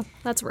 Yeah,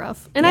 that's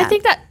rough. And I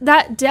think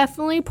that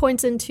definitely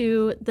points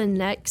into the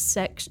next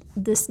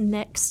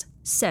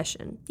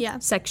session. Yeah.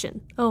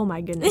 Section. Oh my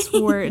goodness,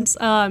 words.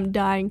 I'm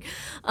dying.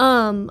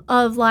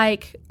 Of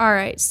all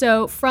right,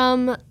 so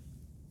from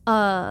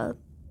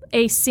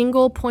a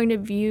single point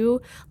of view,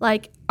 all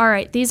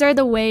right, these are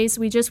the ways.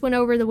 We just went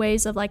over the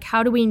ways of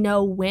how do we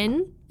know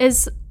when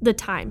is the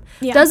time.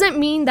 Yeah. Doesn't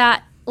mean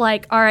that all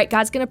right,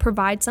 God's going to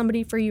provide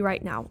somebody for you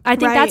right now. I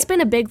think that's been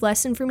a big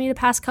lesson for me the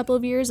past couple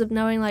of years of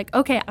knowing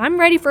okay, I'm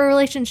ready for a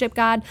relationship,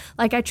 God.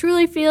 I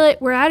truly feel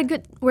it. We're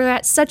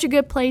at such a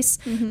good place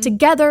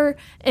together,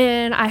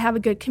 and I have a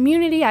good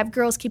community. I have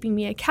girls keeping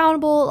me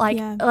accountable.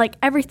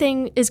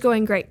 Everything is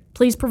going great.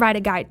 Please provide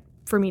a guide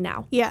for me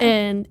now. Yeah.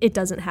 And it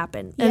doesn't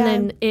happen. Yeah. And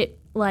then it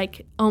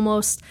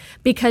almost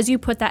because you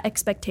put that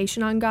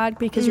expectation on God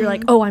because you're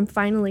oh, I'm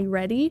finally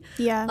ready.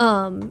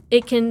 Yeah.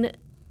 It can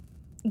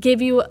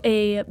give you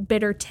a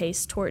bitter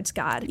taste towards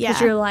God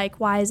because you're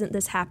why isn't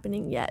this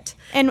happening yet?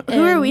 And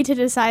who are we to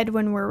decide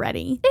when we're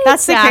ready? Exactly.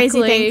 That's the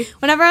crazy thing.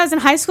 Whenever I was in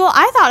high school,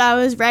 I thought I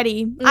was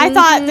ready. I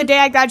thought the day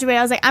I graduated,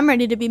 I was I'm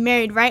ready to be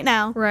married right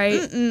now.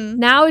 Right.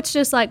 Now it's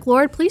just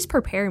Lord, please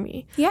prepare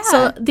me. Yeah.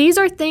 So these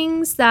are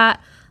things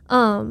that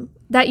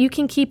that you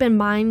can keep in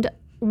mind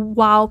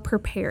while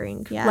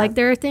preparing. Yeah. Like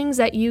there are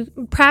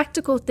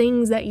practical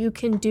things that you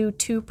can do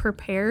to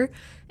prepare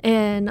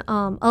and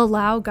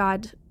allow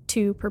God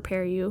to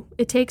prepare you.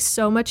 It takes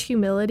so much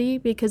humility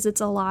because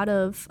it's a lot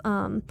of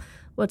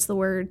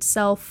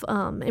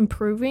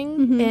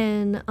self-improving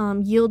and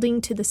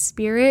yielding to the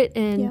Spirit,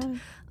 and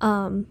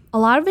a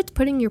lot of it's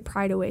putting your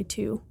pride away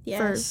too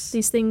for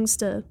these things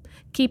to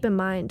keep in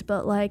mind.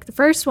 But like the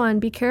first one,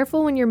 be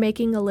careful when you're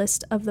making a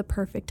list of the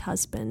perfect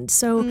husband.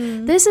 So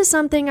this is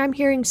something I'm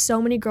hearing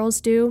so many girls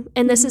do,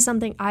 and this is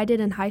something I did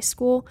in high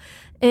school.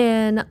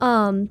 And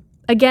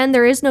again,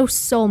 there is no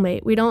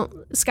soulmate.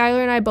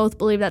 Skylar and I both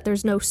believe that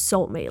there's no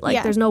soulmate.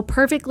 Like there's no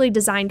perfectly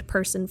designed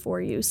person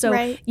for you.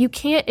 So you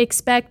can't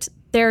expect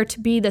there to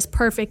be this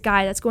perfect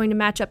guy that's going to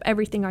match up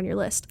everything on your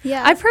list.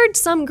 Yeah. I've heard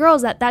some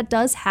girls that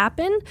does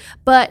happen,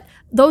 but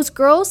those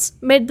girls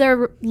made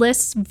their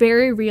lists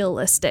very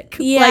realistic.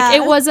 Yeah. Like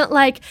it wasn't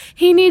like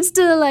he needs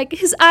to, like,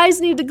 his eyes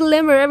need to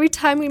glimmer every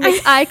time we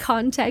make eye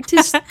contact.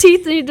 His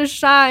teeth need to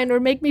shine or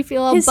make me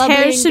feel all his bubbly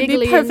hair and should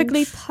giggly be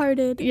perfectly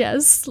parted.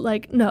 Yes,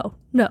 like no,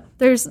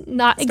 there's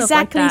not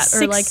exactly stuff like that.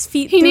 6 or like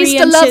feet, he 3 needs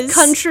inches. to love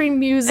country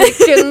music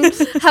and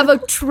have a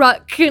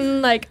truck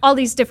and like all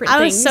these different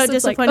things. I was so It's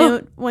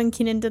disappointed when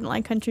Keenan didn't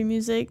like country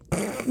music.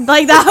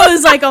 Like that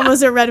was like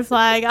almost a red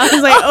flag. I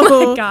was like,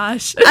 oh my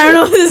gosh, I don't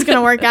know if this is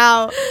gonna work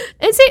out.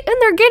 And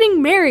they're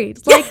getting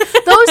married. Like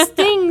those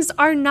things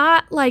are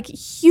not like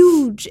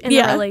huge in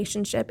a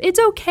relationship. It's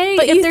okay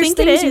but if there's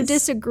things you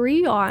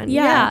disagree on.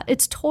 Yeah,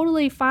 it's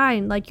totally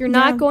fine. Like you're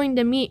not going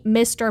to meet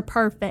Mr.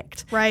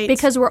 Perfect, right?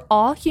 Because we're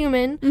all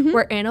human.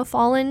 We're in a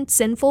fallen,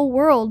 sinful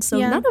world, so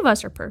none of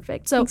us are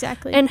perfect. So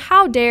exactly. And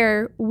how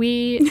dare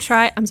we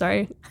try? I'm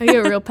sorry, I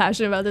get real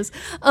passionate about this.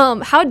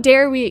 How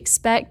dare we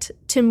expect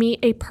to meet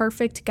a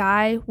perfect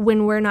guy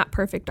when we're not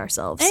perfect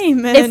ourselves?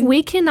 Amen. If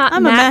we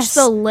cannot match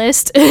the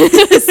list,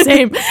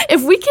 same.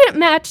 If we can't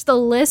match the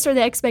list or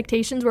the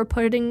expectations we're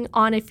putting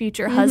on a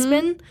future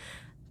husband,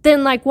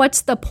 then like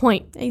what's the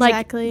point?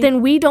 Exactly. Like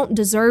then we don't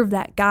deserve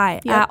that guy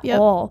at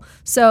all.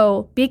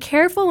 So be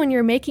careful when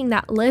you're making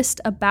that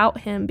list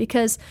about him,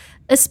 because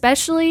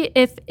especially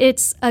if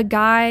it's a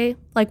guy,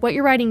 like what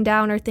you're writing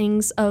down are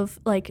things of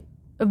like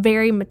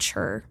very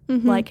mature,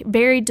 like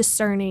very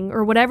discerning,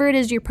 or whatever it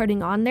is you're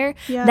putting on there.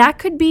 That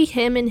could be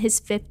him in his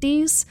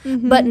 50s,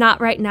 but not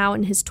right now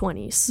in his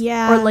 20s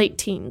or late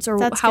teens, or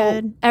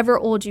however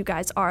old you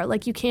guys are.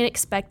 Like you can't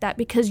expect that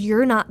because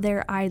you're not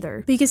there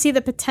either. But you can see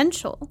the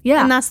potential.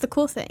 Yeah. And that's the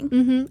cool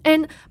thing.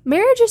 And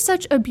marriage is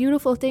such a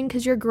beautiful thing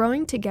because you're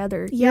growing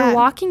together. You're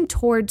walking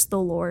towards the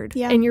Lord,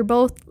 and you're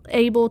both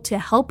able to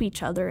help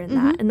each other in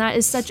that. And that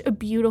is such a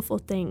beautiful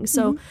thing.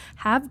 So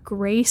have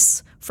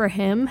grace for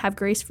him, have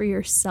grace for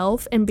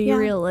yourself, and be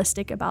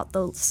realistic about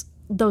those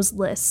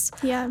lists.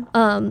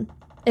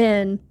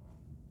 And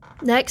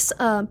next,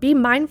 be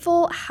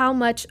mindful how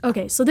much.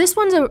 Okay, so this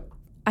one's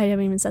I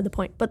haven't even said the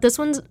point, but this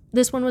one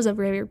was a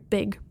very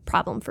big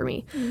problem for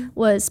me.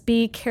 Was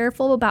be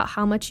careful about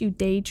how much you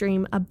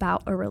daydream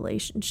about a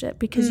relationship,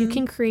 because you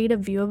can create a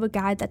view of a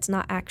guy that's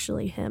not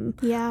actually him.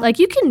 Like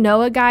you can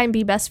know a guy and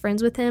be best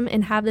friends with him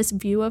and have this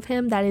view of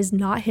him that is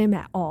not him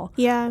at all.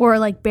 Or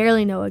like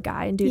barely know a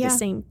guy and do the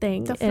same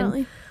thing. Definitely.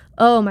 And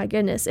oh my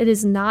goodness, it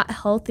is not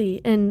healthy.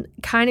 And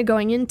kind of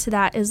going into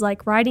that is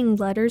like writing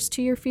letters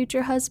to your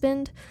future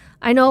husband.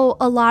 I know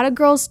a lot of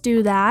girls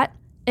do that,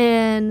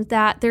 and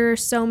that there are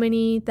so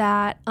many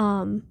that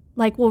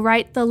like will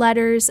write the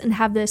letters and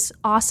have this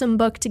awesome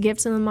book to give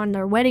to them on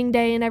their wedding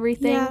day and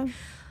everything.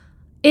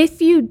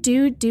 If you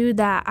do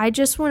that, I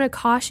just want to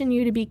caution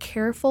you to be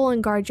careful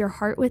and guard your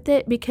heart with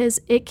it, because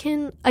it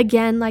can,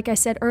 again, like I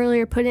said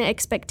earlier, put an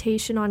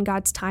expectation on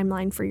God's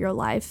timeline for your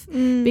life.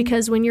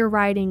 Because when you're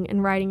writing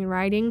and writing and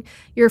writing,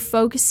 you're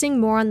focusing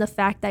more on the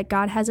fact that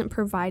God hasn't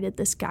provided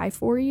this guy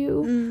for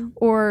you,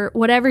 or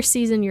whatever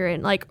season you're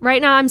in. Like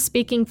right now I'm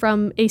speaking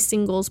from a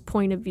single's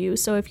point of view.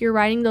 So if you're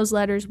writing those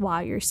letters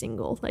while you're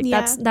single, like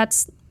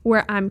that's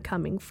where I'm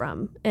coming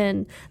from.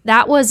 And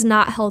that was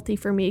not healthy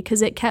for me,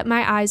 because it kept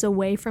my eyes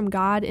away from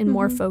God and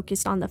more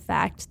focused on the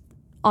fact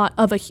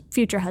of a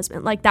future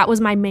husband. Like that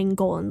was my main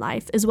goal in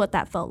life, is what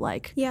that felt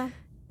like.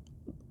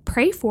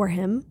 Pray for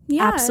him.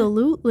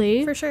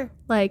 Absolutely. For sure.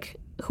 Like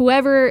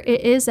whoever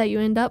it is that you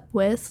end up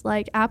with,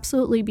 like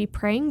absolutely be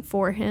praying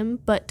for him,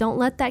 but don't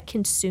let that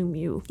consume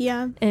you.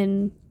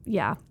 And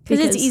because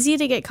it's easy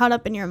to get caught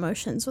up in your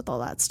emotions with all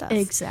that stuff.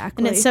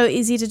 Exactly. And it's so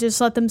easy to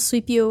just let them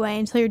sweep you away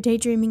until you're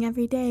daydreaming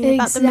every day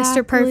about the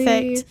Mr.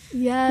 Perfect.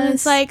 And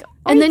it's like,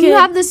 and then you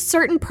have this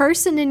certain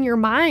person in your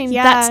mind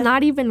that's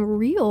not even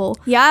real.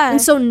 And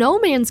so no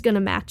man's going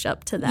to match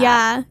up to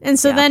that. And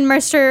so then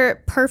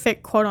Mr.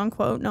 Perfect, quote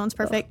unquote, no one's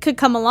perfect, could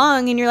come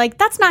along and you're like,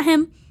 that's not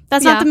him.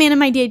 That's not the man in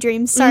my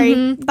daydreams.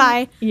 Sorry.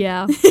 Bye.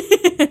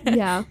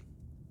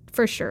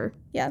 For sure.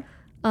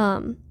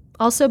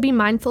 Also, be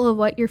mindful of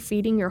what you're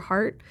feeding your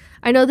heart.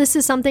 I know this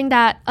is something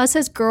that us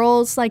as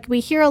girls, like, we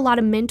hear a lot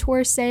of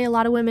mentors say, a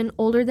lot of women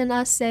older than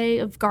us say,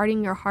 of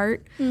guarding your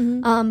heart.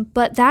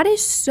 But that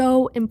is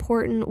so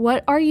important.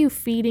 What are you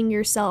feeding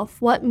yourself?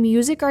 What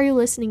music are you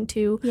listening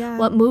to?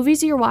 What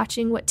movies you're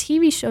watching? What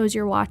TV shows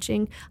you're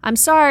watching? I'm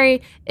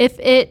sorry if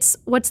it's,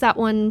 what's that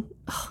one?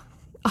 Oh,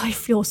 I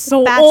feel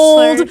so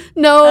old.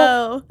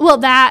 No. Well,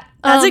 that's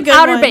a good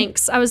Outer one.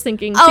 Banks, I was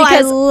thinking. Oh, I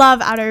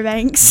love Outer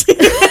Banks.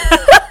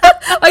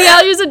 Oh, yeah,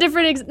 I'll use a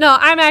different no,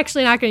 I'm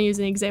actually not going to use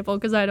an example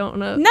because I don't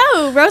know.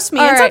 No, roast me.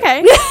 All it's right.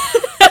 Okay.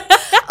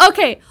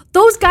 Okay,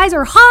 those guys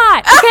are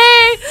hot,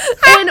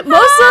 okay? And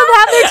most of them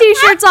have their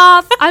T-shirts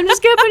off. I'm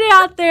just going to put it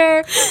out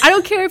there. I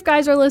don't care if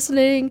guys are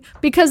listening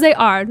because they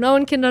are. No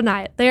one can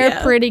deny it. They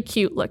are pretty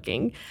cute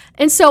looking.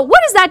 And so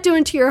what is that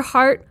doing to your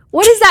heart?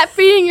 What is that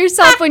feeding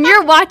yourself when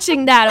you're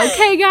watching that,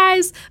 okay,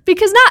 guys?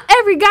 Because not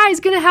every guy is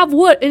going to have,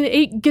 an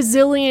 8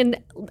 gazillion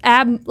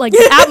ab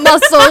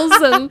muscles.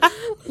 And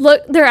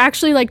look, they're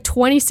actually,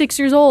 26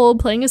 years old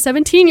playing a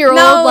 17-year-old.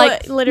 No,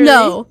 literally.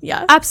 No,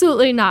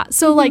 absolutely not.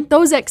 So,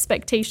 those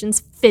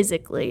expectations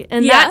physically.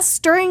 And that's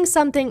stirring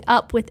something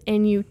up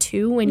within you,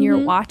 too, when you're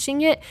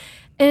watching it.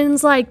 And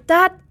it's like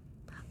that,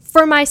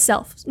 for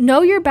myself,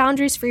 know your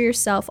boundaries for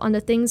yourself on the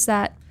things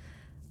that,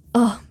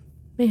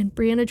 man,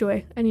 Brianna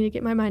Joy, I need to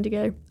get my mind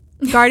together.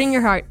 Guarding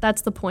your heart,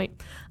 that's the point.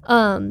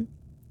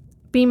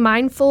 Be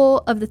mindful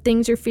of the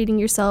things you're feeding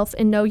yourself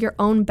and know your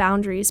own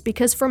boundaries.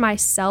 Because for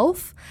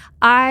myself,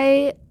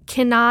 I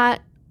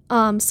cannot,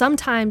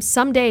 sometimes,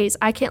 some days,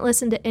 I can't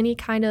listen to any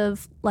kind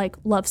of,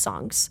 love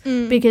songs.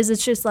 Because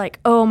it's just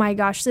oh my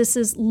gosh, this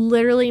is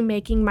literally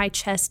making my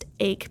chest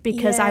ache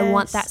because I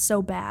want that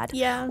so bad.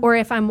 Yeah. Or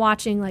if I'm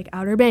watching,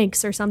 Outer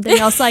Banks or something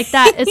else like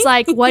that, it's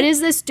what is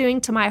this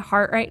doing to my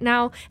heart right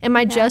now? Am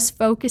I just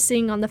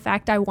focusing on the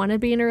fact I want to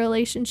be in a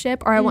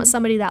relationship or I want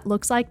somebody that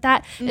looks like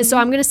that? And so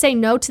I'm going to say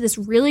no to this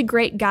really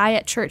great guy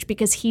at church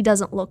because he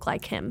doesn't look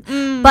like him.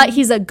 But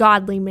he's a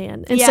godly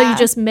man. And so you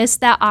just miss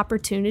that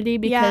opportunity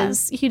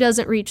because he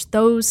doesn't reach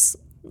those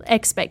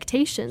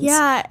expectations.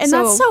 Yeah, and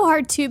that's so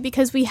hard too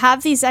because we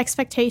have these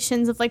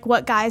expectations of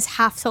what guys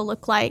have to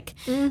look like.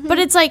 But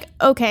it's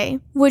okay,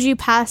 would you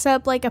pass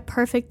up a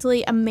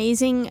perfectly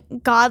amazing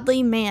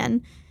godly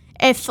man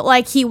if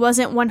he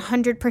wasn't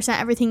 100%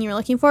 everything you were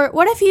looking for?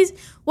 What if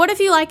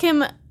you like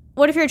him,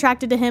 what if you're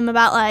attracted to him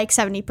about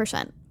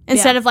 70%?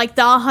 Instead of the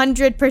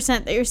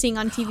 100% that you're seeing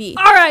on TV.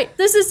 All right,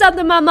 this is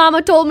something my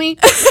mama told me.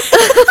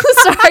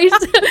 Sorry, we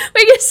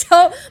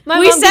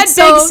said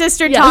big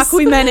sister talk.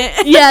 We meant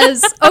it.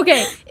 Yes.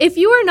 Okay. If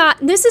you are not,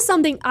 this is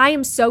something I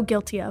am so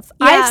guilty of.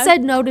 Yeah. I've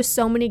said no to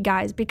so many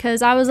guys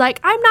because I was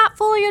I'm not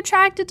fully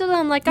attracted to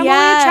them. I'm only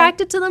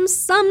attracted to them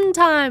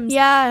sometimes.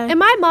 Yeah. And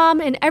my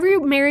mom and every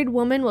married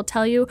woman will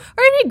tell you,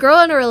 or any girl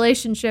in a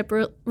relationship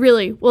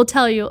really will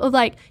tell you of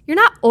you're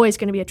not always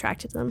going to be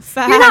attracted to them.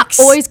 Facts. You're not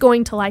always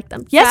going to like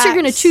them. Yes, you're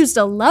going to choose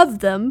to love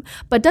them,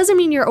 but doesn't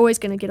mean you're always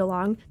going to get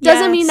along.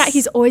 Doesn't mean that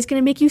he's always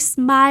going to make you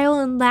smile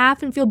and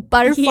laugh and feel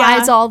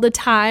butterflies all the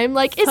time.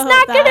 It's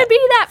not going to be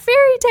that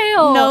fairy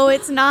tale. No,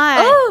 it's not.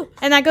 Oh.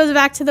 And that goes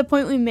back to the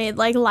point we made.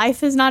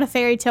 Life is not a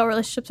fairy tale.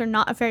 Relationships are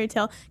not a fairy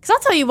tale. Because I'll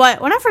tell you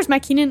what, when I first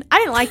met Keenan, I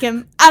didn't like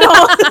him at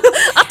all.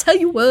 I'll tell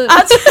you what.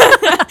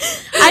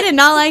 I did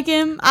not like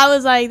him. I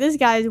was this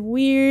guy's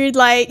weird.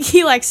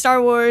 He likes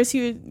Star Wars.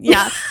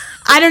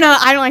 I don't know.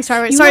 I don't like Star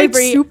Wars. Sorry,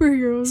 Brie.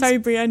 Superheroes. Sorry,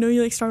 Brie. I know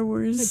you like Star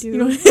Wars. I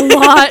do. A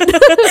lot.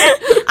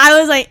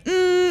 I was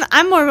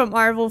I'm more of a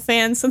Marvel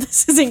fan, so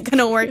this isn't going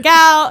to work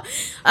out.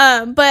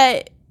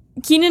 But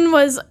Keenan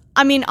was,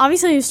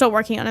 obviously he was still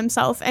working on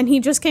himself, and he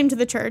just came to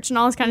the church and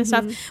all this kind of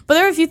stuff. But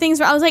there were a few things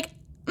where I was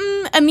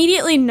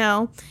immediately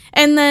no.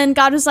 And then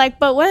God was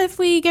but what if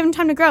we give him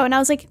time to grow? And I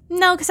was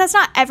no, because that's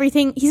not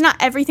everything. He's not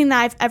everything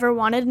that I've ever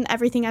wanted and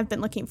everything I've been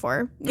looking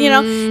for, you know?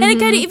 And it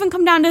could even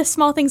come down to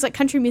small things like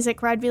country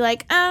music where I'd be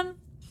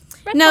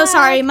no,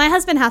 sorry, my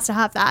husband has to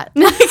have that.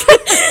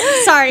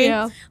 Sorry.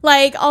 Yeah.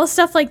 All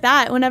stuff like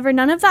that, whenever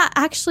none of that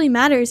actually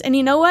matters. And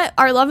you know what?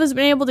 Our love has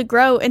been able to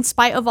grow in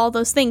spite of all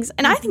those things.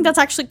 And I think that's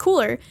actually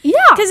cooler.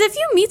 Yeah. Because if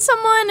you meet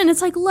someone and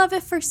it's love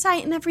at first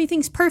sight and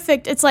everything's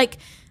perfect, it's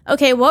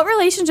okay, what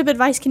relationship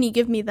advice can you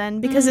give me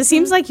then? Because it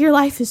seems like your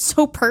life is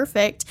so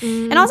perfect.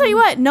 And I'll tell you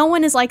what, no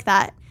one is like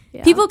that.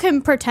 Yeah. People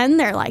can pretend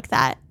they're like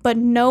that, but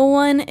no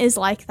one is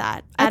like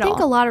that at all. I think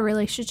a lot of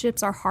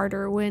relationships are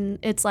harder when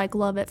it's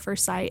love at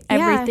first sight. Yeah.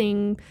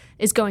 Everything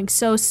is going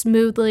so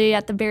smoothly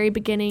at the very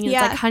beginning.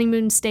 It's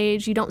honeymoon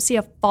stage. You don't see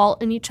a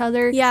fault in each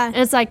other. Yeah. And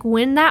it's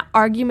when that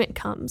argument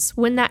comes,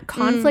 when that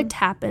conflict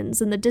happens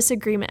and the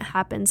disagreement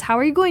happens, how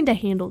are you going to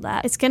handle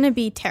that? It's going to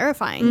be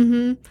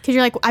terrifying. Because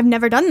you're I've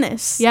never done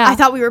this. Yeah. I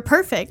thought we were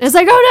perfect. It's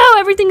oh no,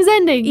 everything's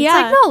ending.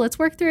 Yeah. It's no, let's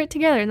work through it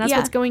together. And that's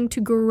what's going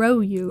to grow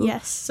you.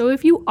 Yes. So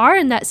if you are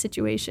in that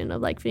situation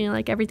of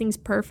feeling everything's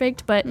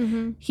perfect, but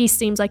he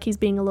seems like he's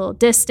being a little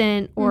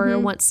distant or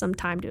wants some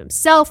time to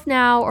himself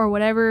now or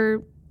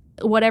whatever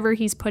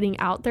he's putting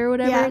out there,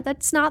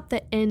 that's not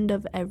the end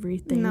of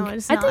everything. No,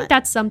 it's not. I think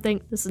that's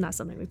something, this is not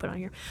something we put on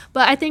here,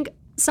 but I think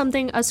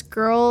something us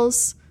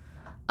girls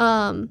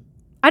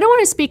I don't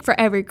want to speak for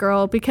every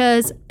girl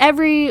because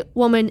every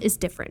woman is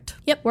different.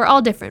 Yep. We're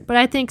all different. But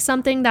I think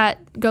something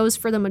that goes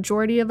for the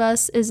majority of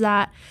us is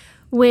that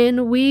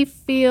when we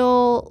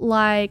feel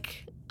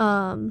like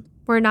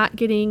we're not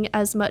getting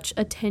as much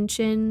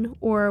attention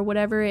or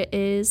whatever it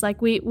is,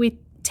 like we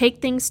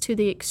take things to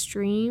the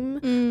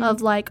extreme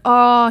of like,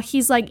 oh,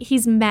 he's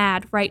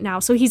mad right now,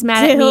 so he's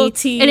mad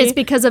Guilty. at me, and it's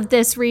because of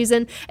this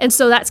reason, and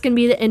so that's gonna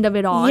be the end of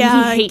it all.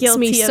 Yeah, and he hates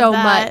me guilty of so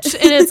that. much,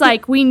 and it's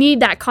like we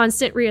need that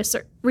constant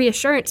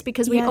reassurance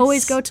because we Yes.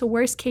 always go to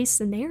worst case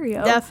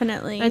scenario.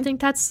 Definitely. And I think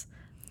that's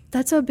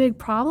a big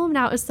problem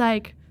now. It's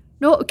like,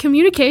 no,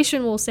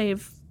 communication will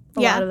save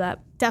a lot of that.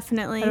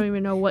 Definitely. I don't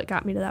even know what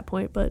got me to that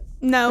point, but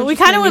No, we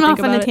kind of went off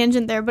on a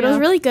tangent there, but it was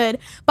really good.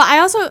 But I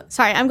also,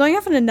 sorry, I'm going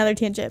off on another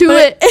tangent. Do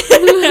it.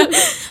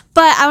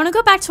 But I want to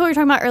go back to what we were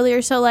talking about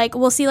earlier. So, like,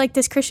 we'll see, like,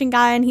 this Christian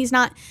guy, and he's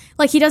not,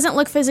 like, he doesn't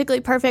look physically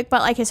perfect,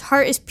 but, like, his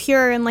heart is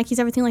pure, and, like, he's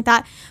everything like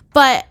that.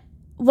 But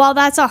while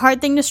that's a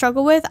hard thing to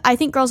struggle with, I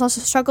think girls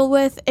also struggle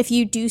with if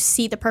you do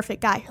see the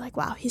perfect guy. You're like,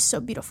 wow, he's so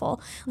beautiful.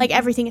 Like,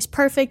 everything is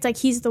perfect. Like,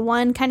 he's the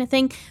one kind of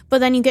thing. But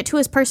then you get to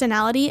his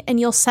personality, and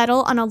you'll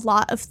settle on a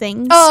lot of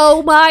things.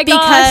 Oh, my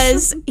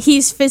gosh. Because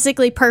he's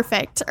physically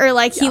perfect, or,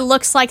 like, he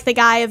looks like the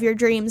guy of your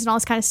dreams and all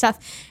this kind of stuff.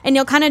 And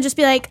you'll kind of just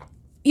be like,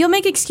 you'll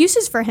make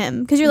excuses for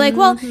him because you're like,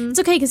 well, it's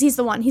okay because he's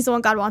the one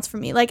God wants for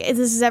me. Like, this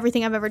is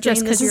everything I've ever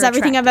dreamed. This is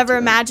everything I've ever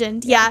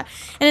imagined. Yeah.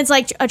 And it's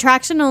like,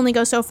 attraction only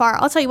goes so far.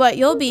 I'll tell you what,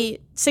 you'll be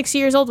 60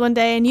 years old one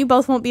day and you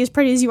both won't be as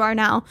pretty as you are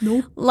now.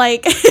 Nope.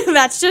 Like,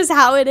 that's just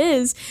how it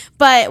is.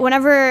 But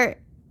whenever,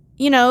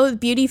 you know,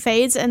 beauty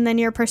fades and then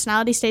your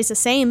personality stays the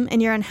same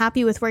and you're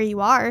unhappy with where you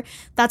are,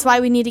 that's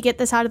why we need to get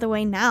this out of the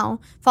way now.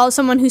 Follow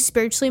someone who's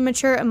spiritually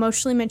mature,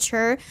 emotionally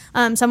mature,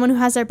 someone who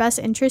has their best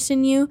interest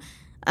in you.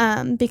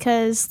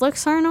 Because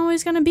looks aren't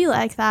always going to be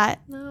like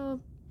that. No.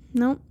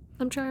 Nope.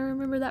 I'm trying to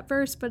remember that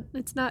verse, but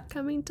it's not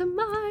coming to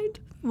mind.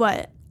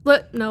 What?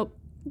 But nope.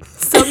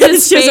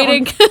 Something's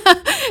fading.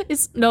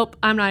 Nope.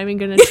 I'm not even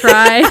gonna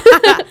try.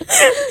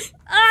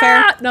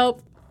 Fair.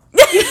 Nope.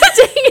 Dang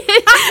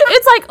it.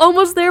 It's like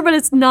almost there, but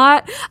it's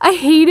not. I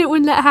hate it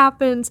when that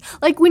happens.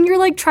 Like when you're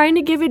like trying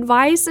to give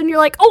advice and you're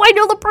like, oh, I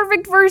know the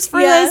perfect verse for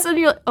this, and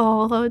you're like,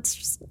 oh,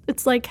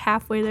 it's like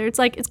halfway there. It's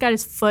like it's got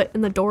his foot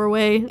in the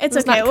doorway. It's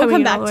okay. We'll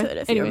come back to it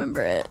if you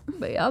remember it.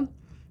 But yeah.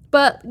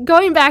 But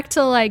going back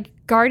to like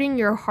guarding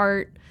your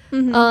heart,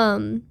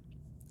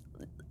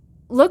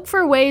 look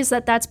for ways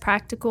that's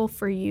practical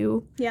for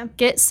you. Yeah.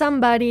 Get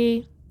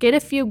a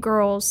few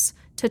girls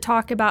to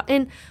talk about.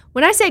 And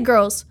when I say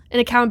girls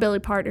and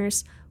accountability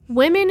partners,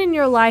 women in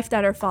your life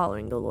that are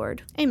following the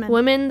Lord. Amen.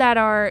 Women that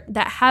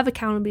have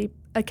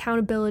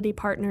accountability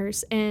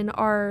partners and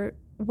are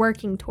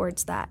working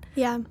towards that.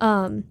 Yeah.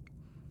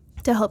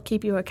 To help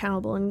keep you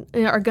accountable and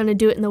are going to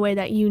do it in the way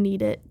that you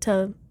need it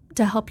to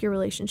help your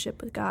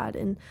relationship with God.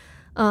 And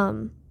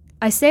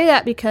I say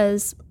that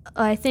because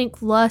I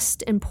think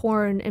lust and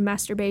porn and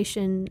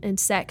masturbation and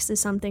sex is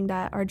something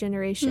that our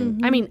generation,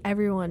 I mean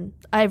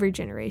every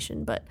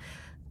generation, but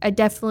I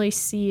definitely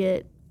see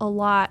it a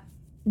lot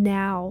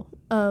now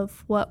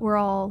of what we're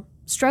all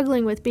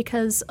struggling with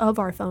because of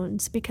our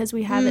phones, because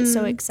we have it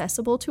so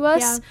accessible to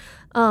us.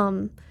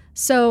 Yeah.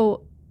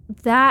 So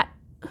that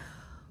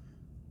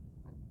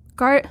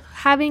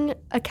having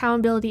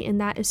accountability in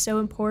that is so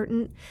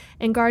important,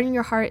 and guarding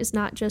your heart is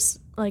not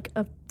just like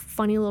a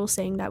funny little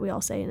saying that we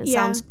all say and it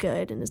sounds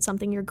good and it's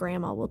something your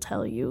grandma will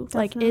tell you.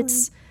 Definitely. Like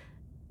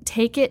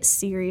take it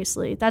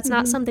seriously. That's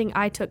not something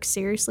I took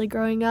seriously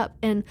growing up.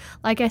 And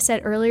like I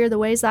said earlier, the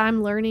ways that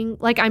I'm learning,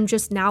 like I'm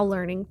just now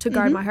learning to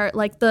guard my heart,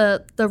 like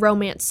the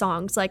romance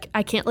songs, like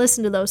I can't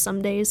listen to those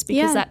some days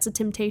because that's a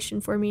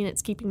temptation for me and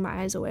it's keeping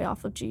my eyes away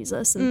off of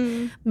Jesus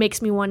and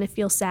makes me want to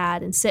feel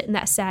sad and sit in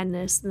that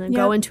sadness and then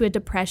go into a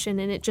depression,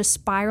 and it just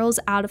spirals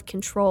out of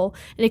control.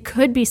 And it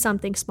could be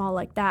something small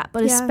like that,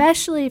 but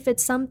especially if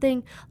it's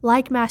something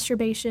like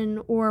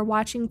masturbation or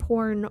watching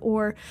porn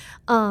or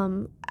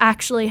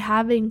actually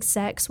having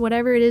sex,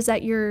 whatever it is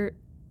that you're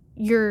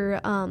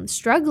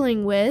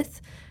struggling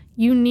with,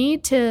 you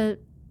need to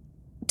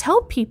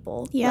tell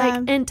people,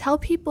 and tell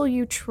people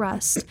you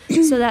trust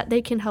so that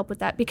they can help with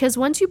that. Because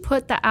once you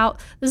put that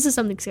out, this is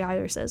something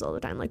Skylar says all the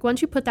time, like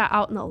once you put that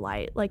out in the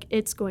light, like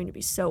it's going to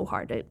be so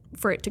hard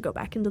for it to go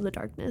back into the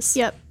darkness.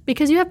 Yep.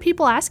 Because you have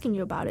people asking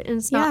you about it, and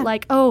it's not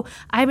like, oh,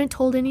 I haven't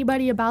told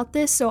anybody about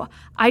this, so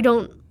I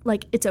don't,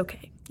 like, it's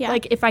okay. Yeah.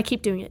 Like if I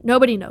keep doing it,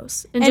 nobody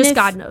knows, and just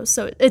God knows,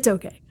 so it's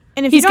okay.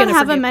 And if you don't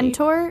have a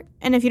mentor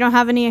and if you don't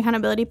have any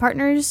accountability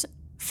partners,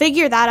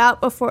 figure that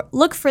out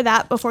look for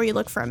that before you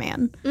look for a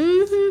man.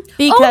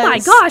 Because, oh my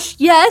gosh,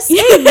 yes,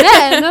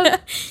 amen.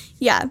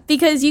 Yeah,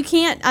 because you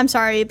can't, I'm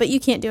sorry, but you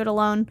can't do it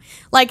alone.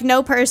 Like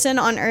no person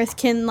on earth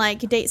can like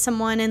date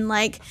someone and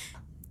like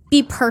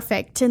be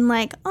perfect and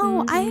like,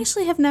 oh, I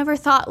actually have never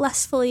thought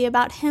lustfully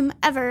about him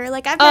ever.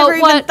 Like I've never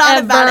even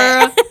thought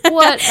about it.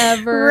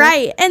 Whatever.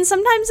 Right. And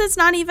sometimes it's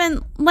not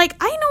even like,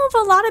 I know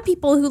of a lot of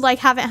people who, like,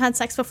 haven't had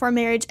sex before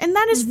marriage, and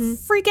that is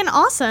freaking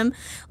awesome.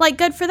 Like,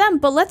 good for them.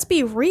 But let's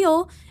be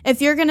real. If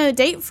you're going to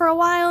date for a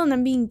while and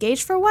then be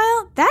engaged for a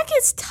while, that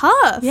gets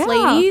tough,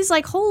 ladies.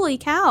 Like, holy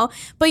cow.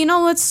 But you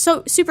know what's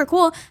so super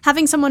cool?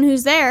 Having someone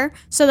who's there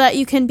so that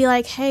you can be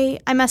like, hey,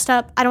 I messed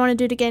up. I don't want to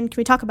do it again. Can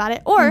we talk about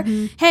it? Or,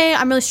 hey,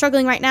 I'm really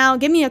struggling right now.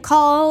 Give me a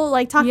call.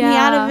 Like, talk me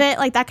out of it.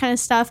 Like, that kind of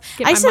stuff.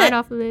 Get my mind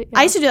off of it.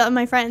 I used to do that with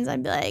my friends.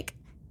 I'd be like,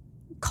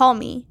 call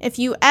me if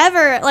you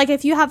ever, like,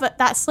 if you have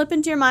that slip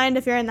into your mind,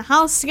 if you're in the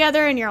house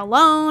together and you're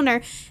alone,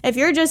 or if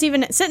you're just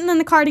even sitting in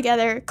the car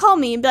together, call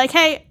me and be like,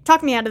 hey,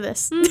 talk me out of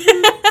this. And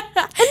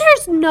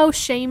there's no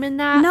shame in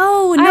that.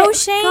 No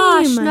shame.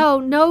 Gosh,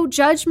 no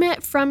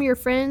judgment from your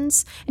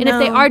friends. And if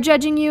they are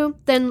judging you,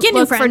 then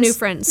look for new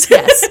friends.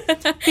 Yes.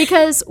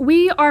 Because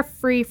we are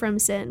free from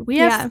sin. We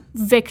have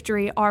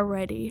victory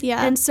already.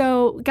 Yeah. And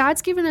so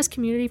God's given us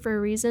community for a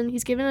reason.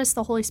 He's given us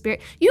the Holy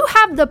Spirit. You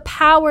have the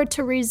power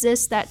to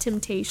resist that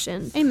temptation.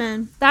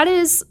 Amen. That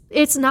is,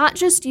 it's not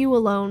just you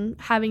alone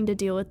having to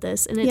deal with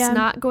this, and it's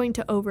not going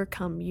to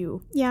overcome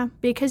you. Yeah.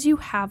 Because you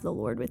have the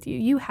Lord with you.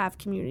 You have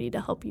community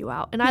to help you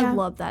out. And I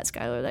love that,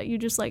 Skylar, that you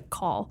just, like,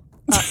 call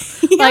up.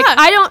 Like,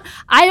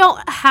 I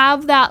don't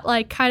have that,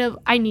 like, kind of,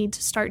 I need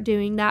to start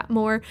doing that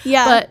more.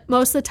 Yeah. But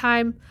most of the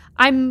time,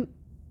 I'm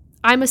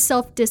a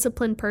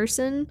self-disciplined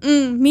person.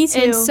 Me too.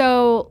 And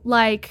so,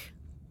 like,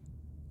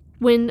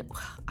 when,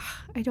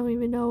 I don't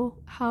even know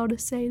how to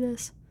say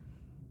this.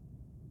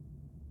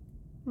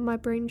 My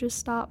brain just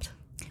stopped.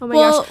 Oh my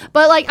gosh.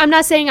 But, like, I'm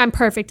not saying I'm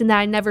perfect and that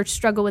I never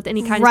struggle with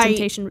any kind of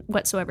temptation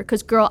whatsoever.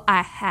 Because, girl,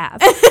 I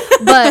have.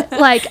 But,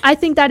 like, I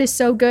think that is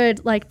so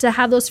good, like, to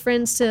have those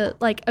friends to,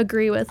 like,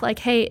 agree with. Like,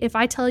 hey, if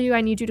I tell you I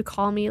need you to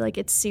call me, like,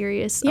 it's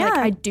serious. Yeah. Like,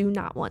 I do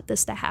not want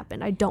this to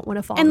happen. I don't want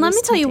to fall in this And let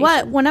me tell you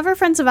what, whenever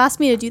friends have asked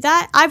me to do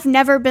that, I've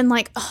never been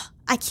like, oh,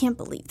 I can't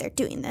believe they're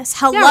doing this.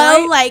 Hello? Yeah,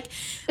 right? Like,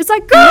 it's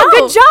like, girl,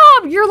 good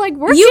job. You're, like,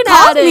 working you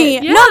called at me.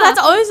 it. Yeah. No, that's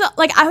always,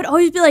 like, I would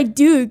always be like,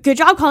 dude, good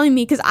job calling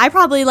me, because I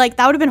probably, like,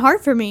 that would have been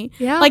hard for me.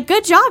 Yeah. Like,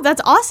 good job.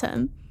 That's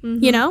awesome.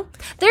 You know?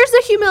 There's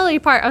the humility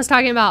part I was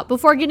talking about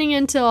before getting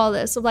into all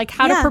this of, like,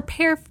 how to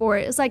prepare for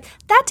it. It's like,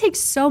 that takes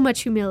so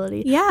much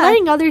humility. Yeah.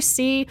 Letting others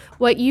see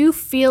what you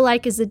feel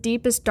like is the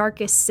deepest,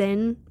 darkest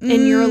sin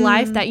in your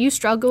life that you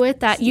struggle with,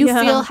 that you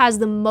feel has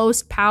the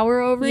most power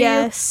over you.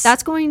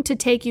 That's going to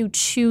take you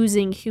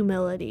choosing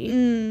humility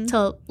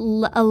to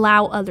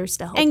allow others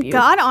to help you. And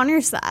God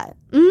honors that.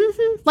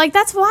 Like,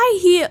 that's why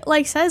he,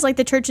 like, says, like,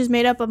 the church is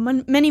made up of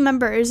many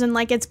members, and,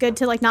 like, it's good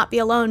to, like, not be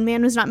alone.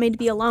 Man was not made to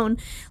be alone.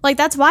 Like,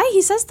 that's why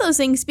he says those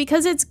things,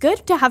 because it's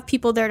good to have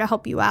people there to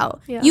help you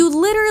out. Yeah. You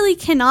literally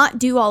cannot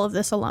do all of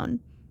this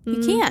alone.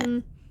 You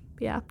can't.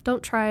 Yeah,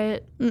 don't try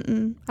it.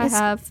 I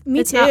have.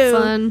 Me it's too.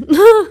 Not fun.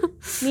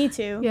 Me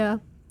too. Yeah.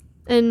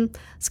 And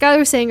Skylar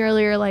was saying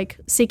earlier, like,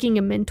 seeking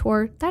a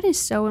mentor, that is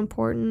so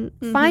important.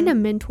 Find a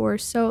mentor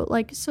so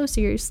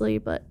seriously,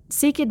 but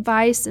seek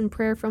advice and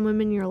prayer from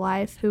women in your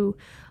life who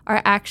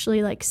are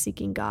actually, like,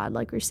 seeking God,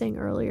 like we were saying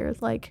earlier,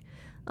 like,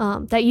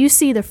 that you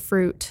see the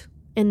fruit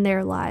in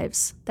their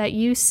lives, that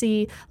you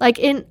see, like,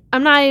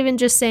 I'm not even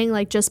just saying,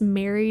 like, just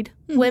married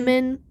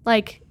women,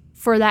 like,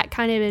 for that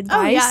kind of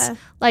advice.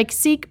 Like,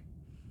 seek,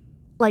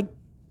 like,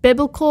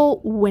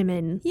 biblical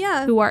women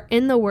who are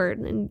in the Word,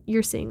 and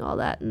you're seeing all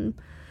that, and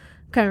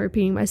I'm kind of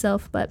repeating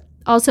myself, but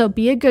also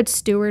be a good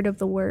steward of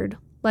the Word.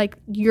 Like,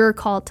 you're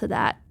called to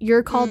that.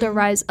 You're called to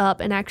rise up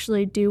and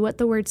actually do what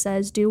the Word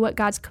says, do what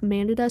God's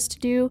commanded us to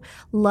do,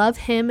 love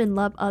Him and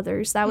love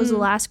others. That was the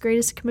last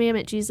greatest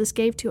commandment Jesus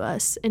gave to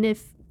us. And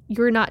if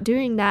you're not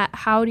doing that,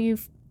 how do you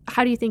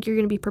think you're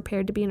going to be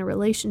prepared to be in a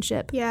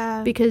relationship?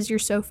 Yeah. Because you're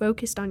so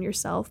focused on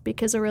yourself,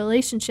 because a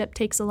relationship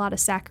takes a lot of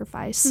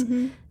sacrifice.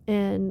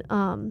 And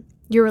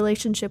your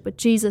relationship with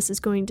Jesus is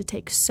going to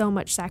take so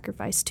much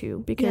sacrifice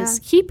too,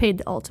 because he paid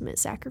the ultimate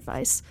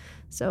sacrifice.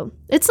 So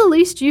it's the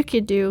least you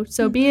could do.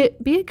 So be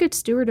a good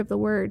steward of the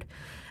Word.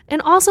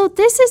 And also,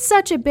 this is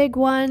such a big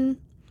one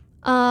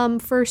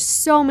for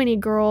so many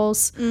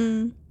girls.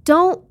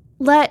 Don't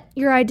let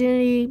your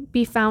identity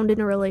be found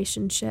in a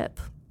relationship.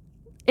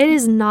 It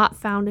is not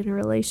found in a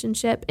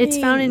relationship. It's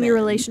found in your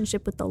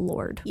relationship with the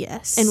Lord.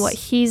 Yes. And what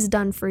He's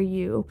done for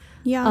you.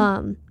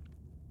 Yeah.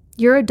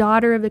 You're a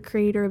daughter of the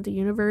Creator of the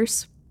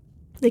universe,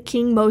 the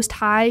King Most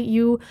High.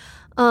 You,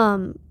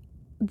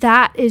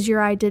 that is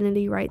your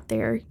identity right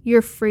there.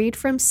 You're freed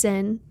from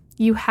sin.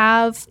 You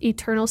have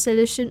eternal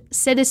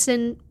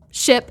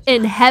citizenship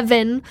in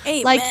heaven.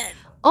 Amen. Like,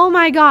 oh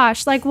my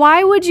gosh, like,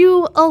 why would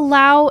you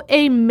allow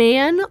a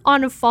man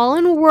on a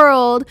fallen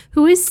world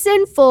who is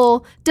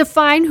sinful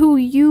define who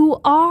you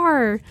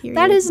are?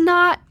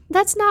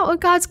 That's not what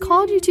God's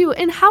called you to.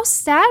 And how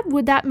sad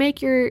would that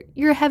make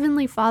your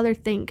heavenly Father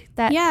think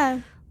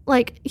that,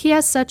 like, He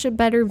has such a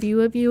better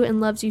view of you and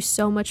loves you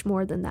so much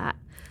more than that.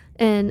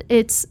 And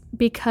it's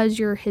because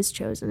you're His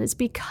chosen. It's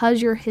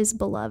because you're His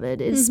beloved.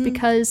 It's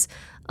because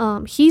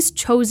He's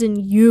chosen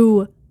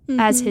you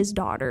as His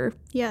daughter.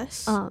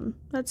 Yes.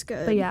 That's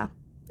good. But yeah.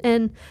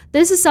 And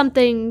this is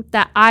something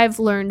that I've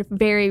learned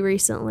very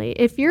recently.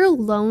 If you're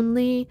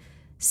lonely,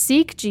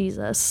 seek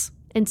Jesus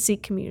and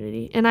seek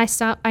community. And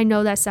I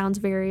know that sounds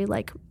very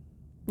like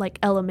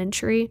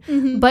elementary,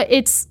 but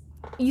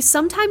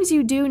sometimes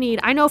you do need,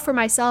 I know for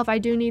myself, I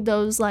do need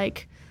those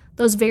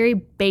very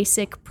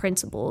basic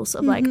principles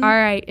of like, all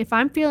right, if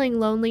I'm feeling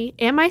lonely,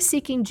 am I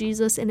seeking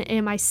Jesus and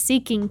am I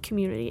seeking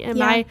community?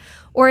 Am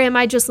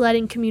I just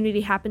letting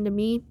community happen to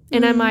me?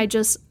 And am I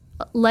just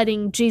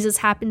letting Jesus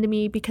happen to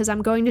me because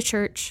I'm going to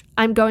church,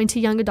 I'm going to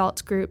young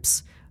adults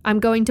groups, I'm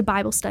going to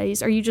Bible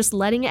studies? Are you just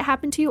letting it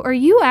happen to you? Or are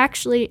you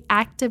actually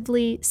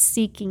actively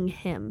seeking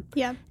him?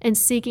 Yeah. And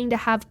seeking to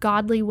have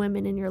godly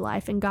women in your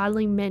life and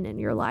godly men in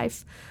your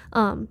life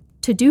to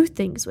do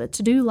things with,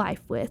 to do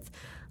life with.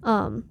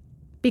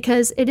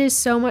 Because it is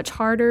so much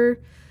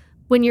harder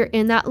when you're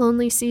in that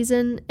lonely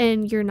season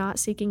and you're not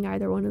seeking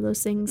either one of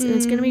those things. And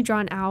it's going to be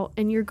drawn out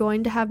and you're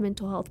going to have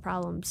mental health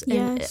problems.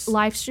 And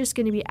life's just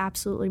going to be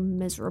absolutely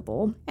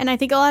miserable. And I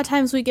think a lot of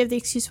times we give the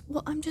excuse,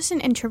 well, I'm just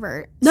an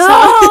introvert. No!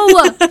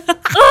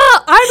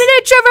 I'm an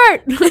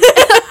introvert!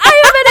 I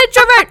am an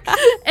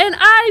introvert! And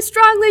I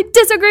strongly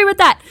disagree with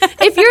that.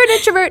 If you're an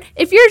introvert,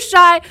 if you're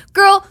shy,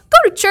 girl,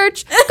 go to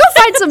church, go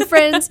find some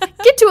friends,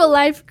 get to a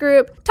life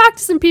group, talk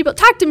to some people,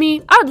 talk to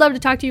me. I would love to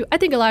talk to you. I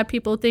think a lot of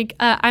people think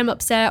I'm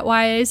upset at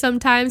YA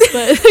sometimes,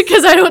 but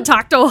because I don't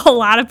talk to a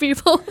lot of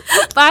people.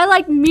 But I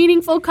like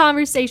meaningful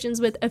conversations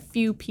with a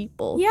few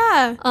people.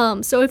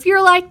 Yeah. So if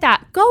you're like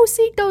that, go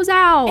seek those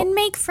out. And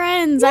make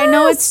friends. Yes. I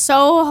know it's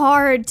so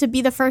hard to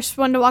be the first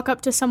one to walk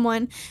up to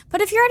someone.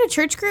 But if you're at a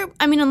church group,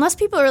 I mean, unless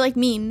people are like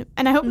mean,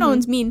 and I hope no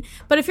one's mean,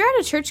 but if you're at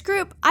a church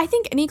group, I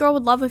think any girl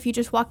would love if you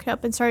just walked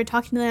up and started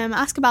talking to them,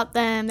 ask about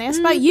them, they ask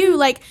about you.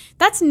 Like,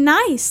 that's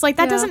nice. Like,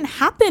 that doesn't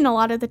happen a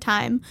lot of the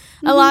time.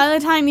 A lot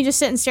of the time, you just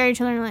sit and stare at each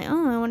other and you're like,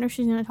 oh, I wonder if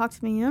she's going to talk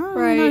to me. Oh,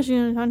 I know she's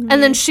going to talk to me.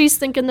 And then she's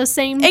thinking the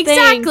same thing.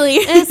 Exactly.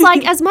 And it's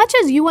like, as much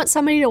as you want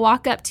somebody to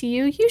walk up to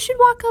you, you should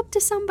walk up to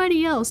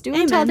somebody else. Do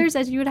unto others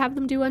as you would have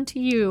them do unto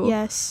you.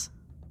 Yes.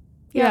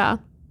 Yeah.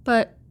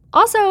 But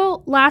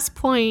also, last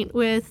point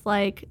with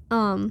like,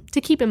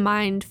 to keep in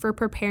mind for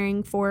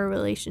preparing for a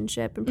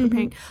relationship and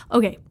preparing.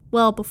 Okay.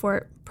 Well,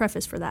 before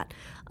preface for that,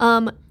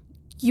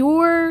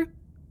 your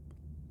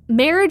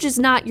marriage is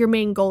not your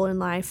main goal in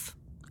life.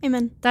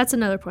 Amen. That's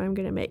another point I'm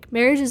going to make.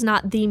 Marriage is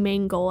not the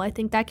main goal. I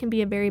think that can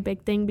be a very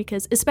big thing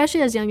because,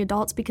 especially as young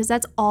adults, because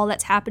that's all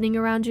that's happening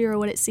around you or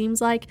what it seems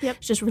like. Yep.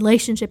 It's just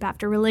relationship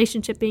after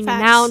relationship being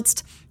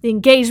announced, the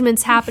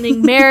engagements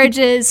happening,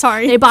 marriages.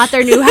 Sorry. They bought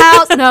their new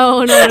house.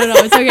 No,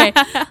 it's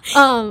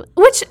okay.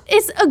 Which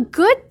is a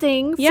good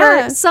thing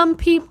for some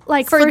people,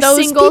 like for those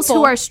singles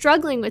who are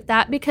struggling with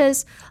that,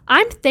 because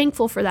I'm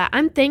thankful for that.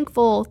 I'm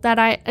thankful that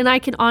I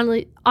can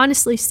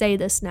honestly say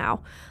this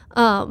now.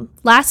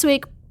 Last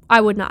week, I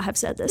would not have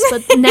said this,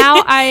 but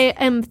now I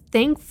am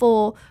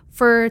thankful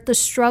for the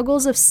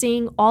struggles of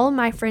seeing all of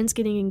my friends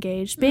getting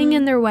engaged, being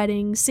in their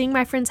weddings, seeing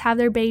my friends have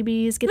their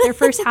babies, get their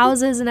first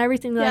houses and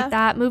everything like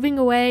that, moving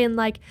away. And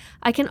like,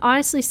 I can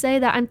honestly say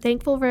that I'm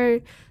thankful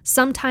for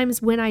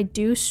sometimes when I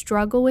do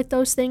struggle with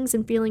those things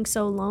and feeling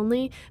so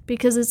lonely,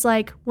 because it's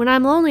like, when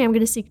I'm lonely, I'm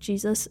going to seek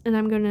Jesus and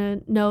I'm going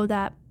to know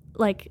that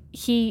like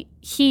he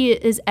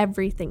is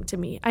everything to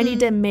me. I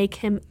need to make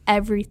him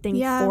everything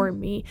for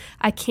me.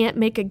 I can't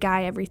make a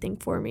guy everything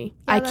for me.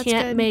 I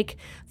can't make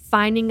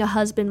finding a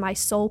husband my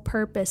sole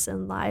purpose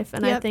in life.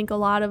 And I think a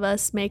lot of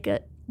us make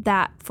it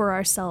that for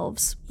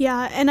ourselves.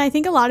 Yeah, and I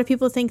think a lot of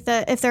people think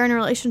that if they're in a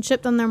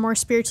relationship, then they're more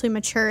spiritually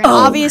mature. And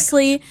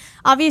obviously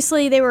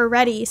they were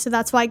ready, so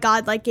that's why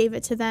God like gave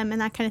it to them and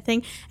that kind of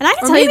thing. And I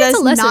can tell you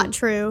that's not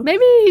true.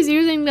 Maybe he's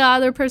using the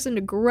other person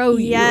to grow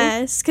you.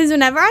 Yes, because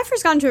whenever I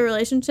first got into a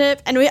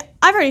relationship, and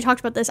I've already talked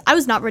about this, I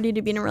was not ready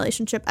to be in a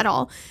relationship at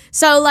all.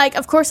 So like,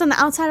 of course, on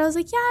the outside, I was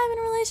like, yeah, I'm in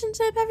a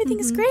relationship, everything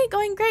is great,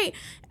 going great.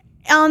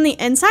 On the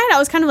inside, I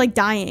was kind of like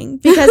dying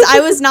because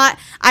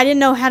I didn't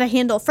know how to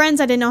handle friends.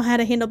 I didn't know how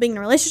to handle being in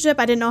a relationship.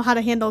 I didn't know how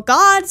to handle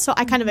God. So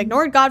I kind of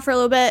ignored God for a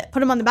little bit,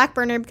 put him on the back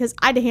burner because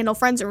I had to handle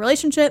friends and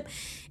relationship.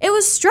 It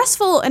was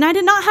stressful and I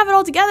did not have it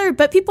all together,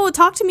 but people would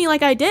talk to me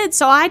like I did.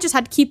 So I just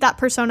had to keep that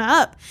persona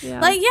up. Yeah.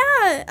 Like,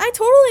 yeah, I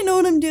totally know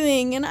what I'm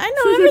doing and I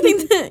know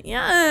everything.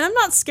 I'm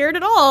not scared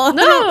at all.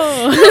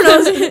 No.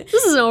 This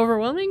isn't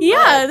overwhelming.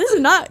 Yeah, this is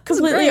not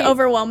completely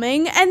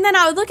overwhelming. And then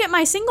I would look at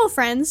my single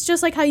friends,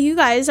 just like how you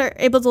guys are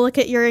able to look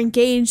at your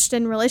engaged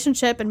and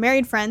relationship and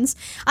married friends.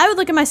 I would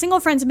look at my single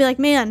friends and be like,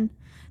 man,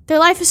 their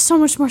life is so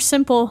much more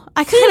simple.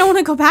 I kind of want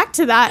to go back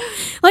to that.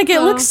 Like,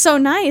 it looks so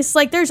nice.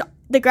 Like,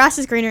 the grass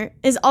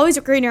is always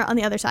greener on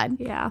the other side.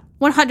 Yeah.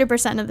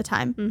 100% of the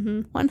time.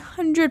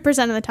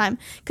 100% of the time.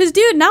 Because,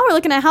 dude, now we're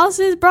looking at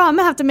houses. Bro, I'm going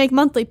to have to make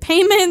monthly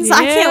payments. Yeah.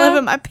 I can't live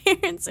with my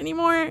parents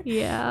anymore.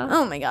 Yeah.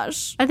 Oh, my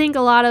gosh. I think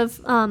a lot of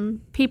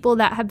people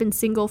that have been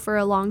single for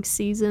a long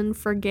season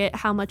forget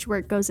how much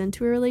work goes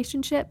into a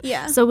relationship.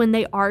 Yeah. So when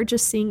they are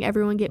just seeing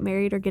everyone get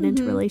married or get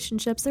into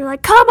relationships, they're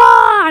like, come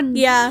on.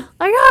 Yeah.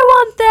 Like, I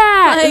want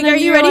that. Like, are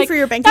you ready for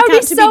your bank account to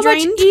be drained? That would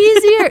be so much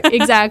easier.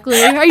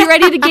 Exactly. Are you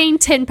ready to gain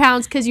 10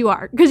 pounds? Because you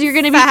are. Because you're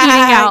going to be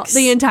eating out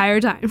the entire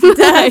time.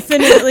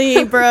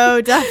 Definitely, bro.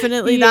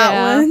 Definitely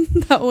that one.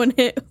 That one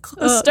hit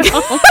close to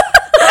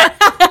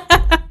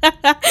home.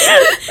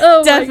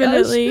 Oh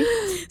definitely.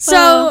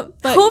 So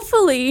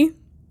hopefully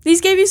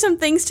these gave you some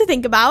things to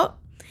think about.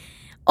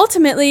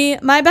 Ultimately,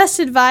 my best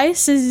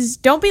advice is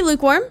don't be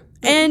lukewarm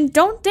and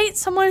don't date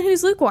someone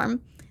who's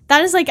lukewarm.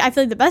 That is, like, I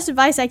feel like the best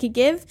advice I could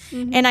give.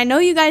 Mm-hmm. And I know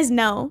you guys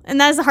know.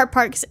 And that is the hard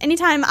part. Because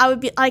anytime I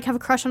would be like have a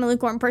crush on a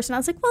lukewarm person, I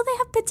was like, well, they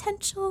have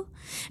potential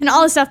and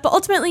all this stuff. But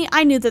ultimately,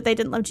 I knew that they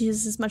didn't love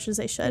Jesus as much as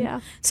they should. Yeah.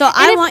 So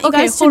I want you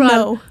guys to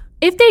know.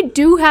 If they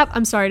do have,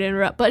 I'm sorry to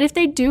interrupt, but if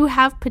they do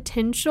have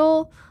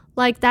potential,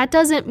 like, that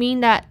doesn't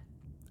mean that,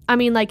 I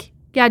mean, like,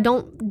 yeah,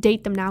 don't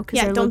date them now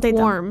because they're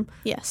lukewarm.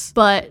 Yes.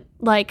 But,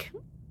 like,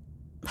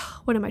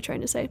 what am I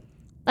trying to say?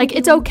 Like,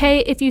 it's okay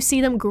if you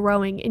see them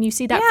growing and you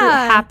see that fruit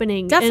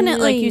happening. Definitely.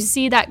 And, like, you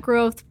see that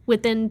growth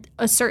within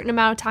a certain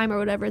amount of time or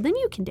whatever, then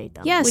you can date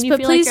them. Yes,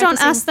 but please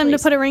don't ask them to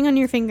put a ring on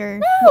your finger.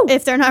 No.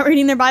 If they're not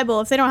reading their Bible,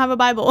 if they don't have a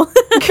Bible.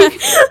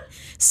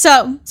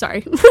 So.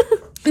 Sorry.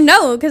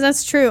 No, because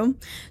that's true.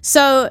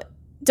 So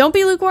don't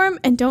be lukewarm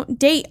and don't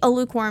date a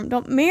lukewarm.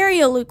 Don't marry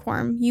a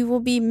lukewarm. You will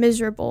be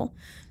miserable.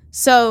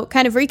 So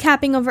kind of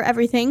recapping over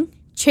everything,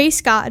 chase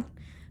God.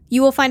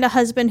 You will find a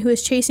husband who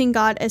is chasing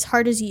God as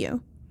hard as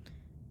you.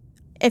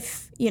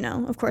 If, you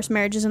know, of course,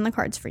 marriage is in the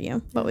cards for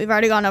you, but we've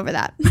already gone over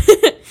that.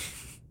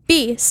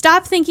 B,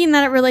 stop thinking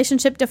that a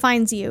relationship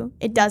defines you.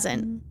 It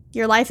doesn't.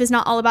 Your life is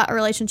not all about a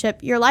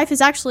relationship. Your life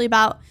is actually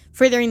about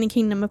furthering the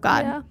kingdom of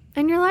God. Yeah.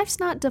 And your life's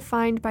not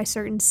defined by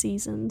certain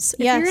seasons.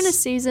 If you're in a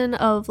season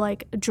of,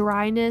 like,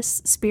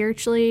 dryness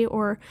spiritually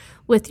or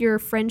with your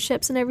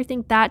friendships and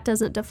everything, that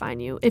doesn't define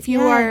you. If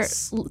you are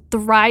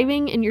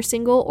thriving and you're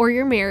single or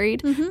you're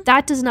married,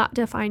 that does not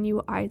define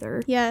you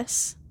either.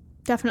 Yes,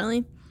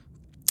 definitely.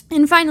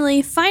 And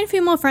finally, find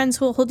female friends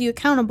who will hold you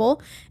accountable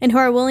and who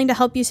are willing to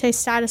help you stay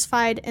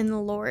satisfied in the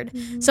Lord.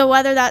 So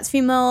whether that's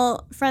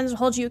female friends who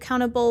hold you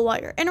accountable while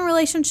you're in a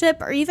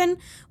relationship or even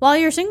while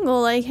you're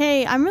single, like,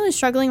 hey, I'm really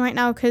struggling right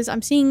now because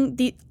I'm seeing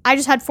I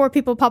just had 4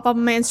 people pop up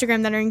on my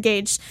Instagram that are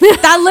engaged.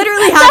 That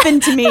literally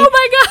happened to me. Oh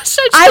my gosh,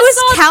 I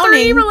was saw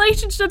counting 3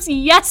 relationships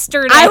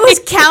yesterday. I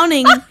was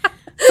counting.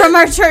 From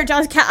our church,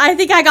 I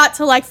think I got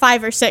to like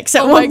 5 or 6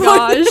 at one point. Oh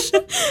my gosh.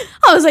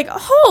 I was like,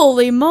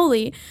 holy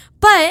moly.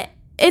 But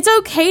it's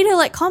okay to,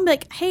 like, call and be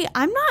like, hey,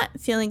 I'm not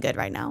feeling good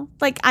right now.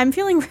 Like, I'm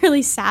feeling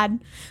really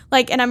sad.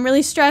 Like, and I'm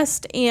really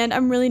stressed and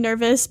I'm really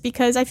nervous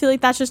because I feel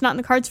like that's just not in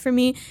the cards for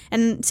me.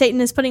 And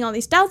Satan is putting all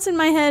these doubts in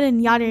my head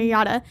and yada,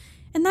 yada.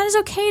 And that is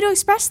okay to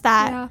express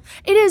that. Yeah.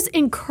 It is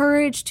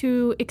encouraged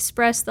to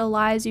express the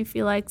lies you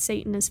feel like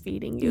Satan is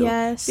feeding you.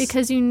 Yes.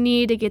 Because you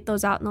need to get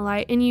those out in the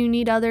light and you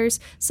need others.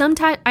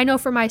 Sometimes, I know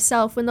for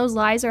myself, when those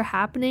lies are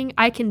happening,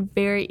 I can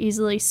very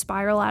easily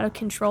spiral out of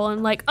control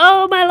and like,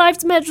 oh, my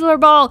life's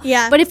miserable.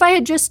 Yeah. But if I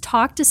had just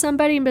talked to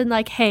somebody and been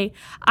like, hey,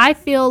 I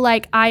feel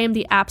like I am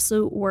the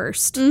absolute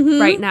worst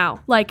right now.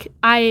 Like,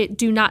 I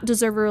do not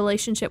deserve a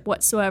relationship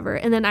whatsoever.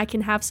 And then I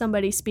can have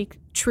somebody speak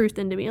truth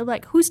into me. I'm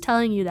like, who's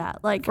telling you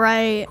that? Like,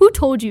 right. Who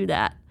told you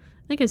that?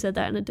 I think I said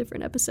that in a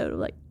different episode of,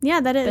 like,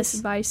 yeah, that is best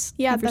advice.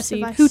 Yeah, best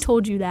advice. Who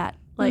told you that?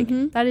 Like,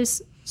 that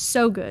is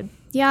so good.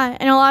 Yeah,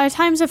 and a lot of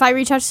times if I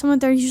reach out to someone,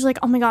 they're usually like,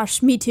 oh my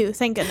gosh, me too,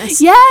 thank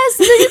goodness. Yes,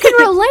 and then you can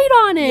relate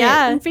on it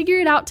and figure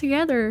it out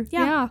together.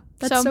 Yeah,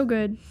 that's so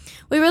good.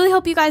 We really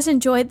hope you guys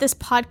enjoyed this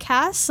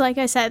podcast. Like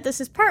I said, this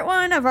is part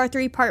 1 of our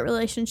 3-part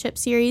relationship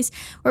series.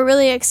 We're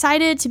really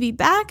excited to be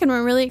back, and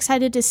we're really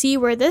excited to see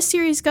where this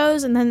series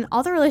goes and then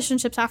all the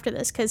relationships after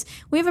this, because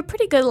we have a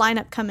pretty good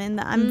lineup coming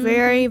that I'm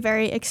very,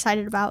 very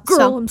excited about.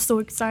 Girl, I'm so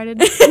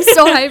excited. I'm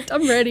so hyped.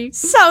 I'm ready.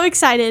 So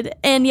excited.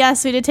 And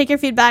yes, we did take your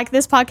feedback.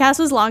 This podcast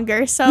was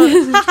longer, so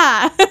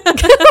haha.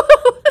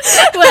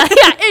 Well,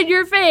 yeah, in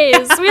your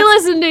face. We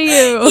listened to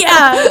you.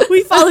 Yeah,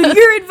 we followed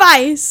your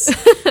advice.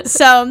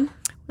 So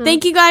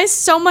thank you guys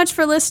so much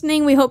for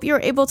listening. We hope you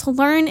were able to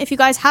learn. If you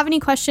guys have any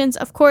questions,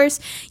 of course,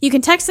 you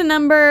can text the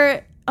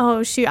number.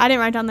 Oh, shoot. I didn't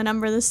write down the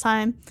number this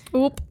time.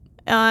 Oop.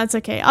 That's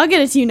okay. I'll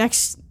get it to you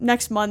next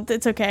month.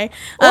 It's okay.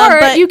 Or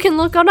but you can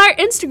look on our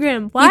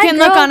Instagram. You can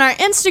look on our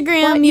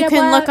Instagram. You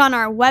can look on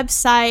our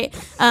website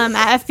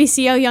at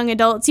FBCO Young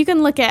Adults. You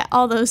can look at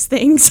all those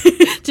things.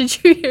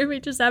 Did you hear me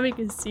just having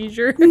a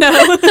seizure? No.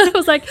 I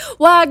was like,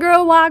 why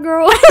girl, why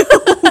girl? Look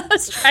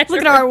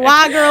at our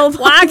why girl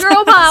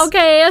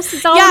podcast.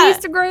 It's on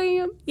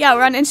Instagram. Yeah,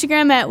 we're on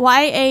Instagram at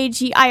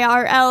YAGIRLPODCAST.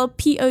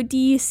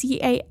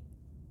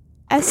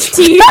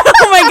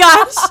 Oh my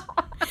gosh.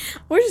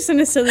 We're just in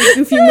a silly,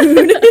 goofy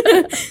mood.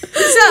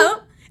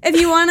 So, if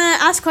you want to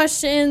ask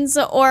questions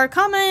or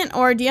comment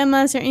or DM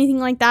us or anything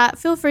like that,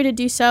 feel free to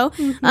do so.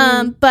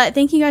 But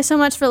thank you guys so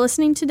much for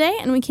listening today,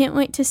 and we can't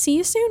wait to see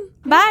you soon.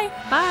 Bye.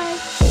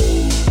 Bye.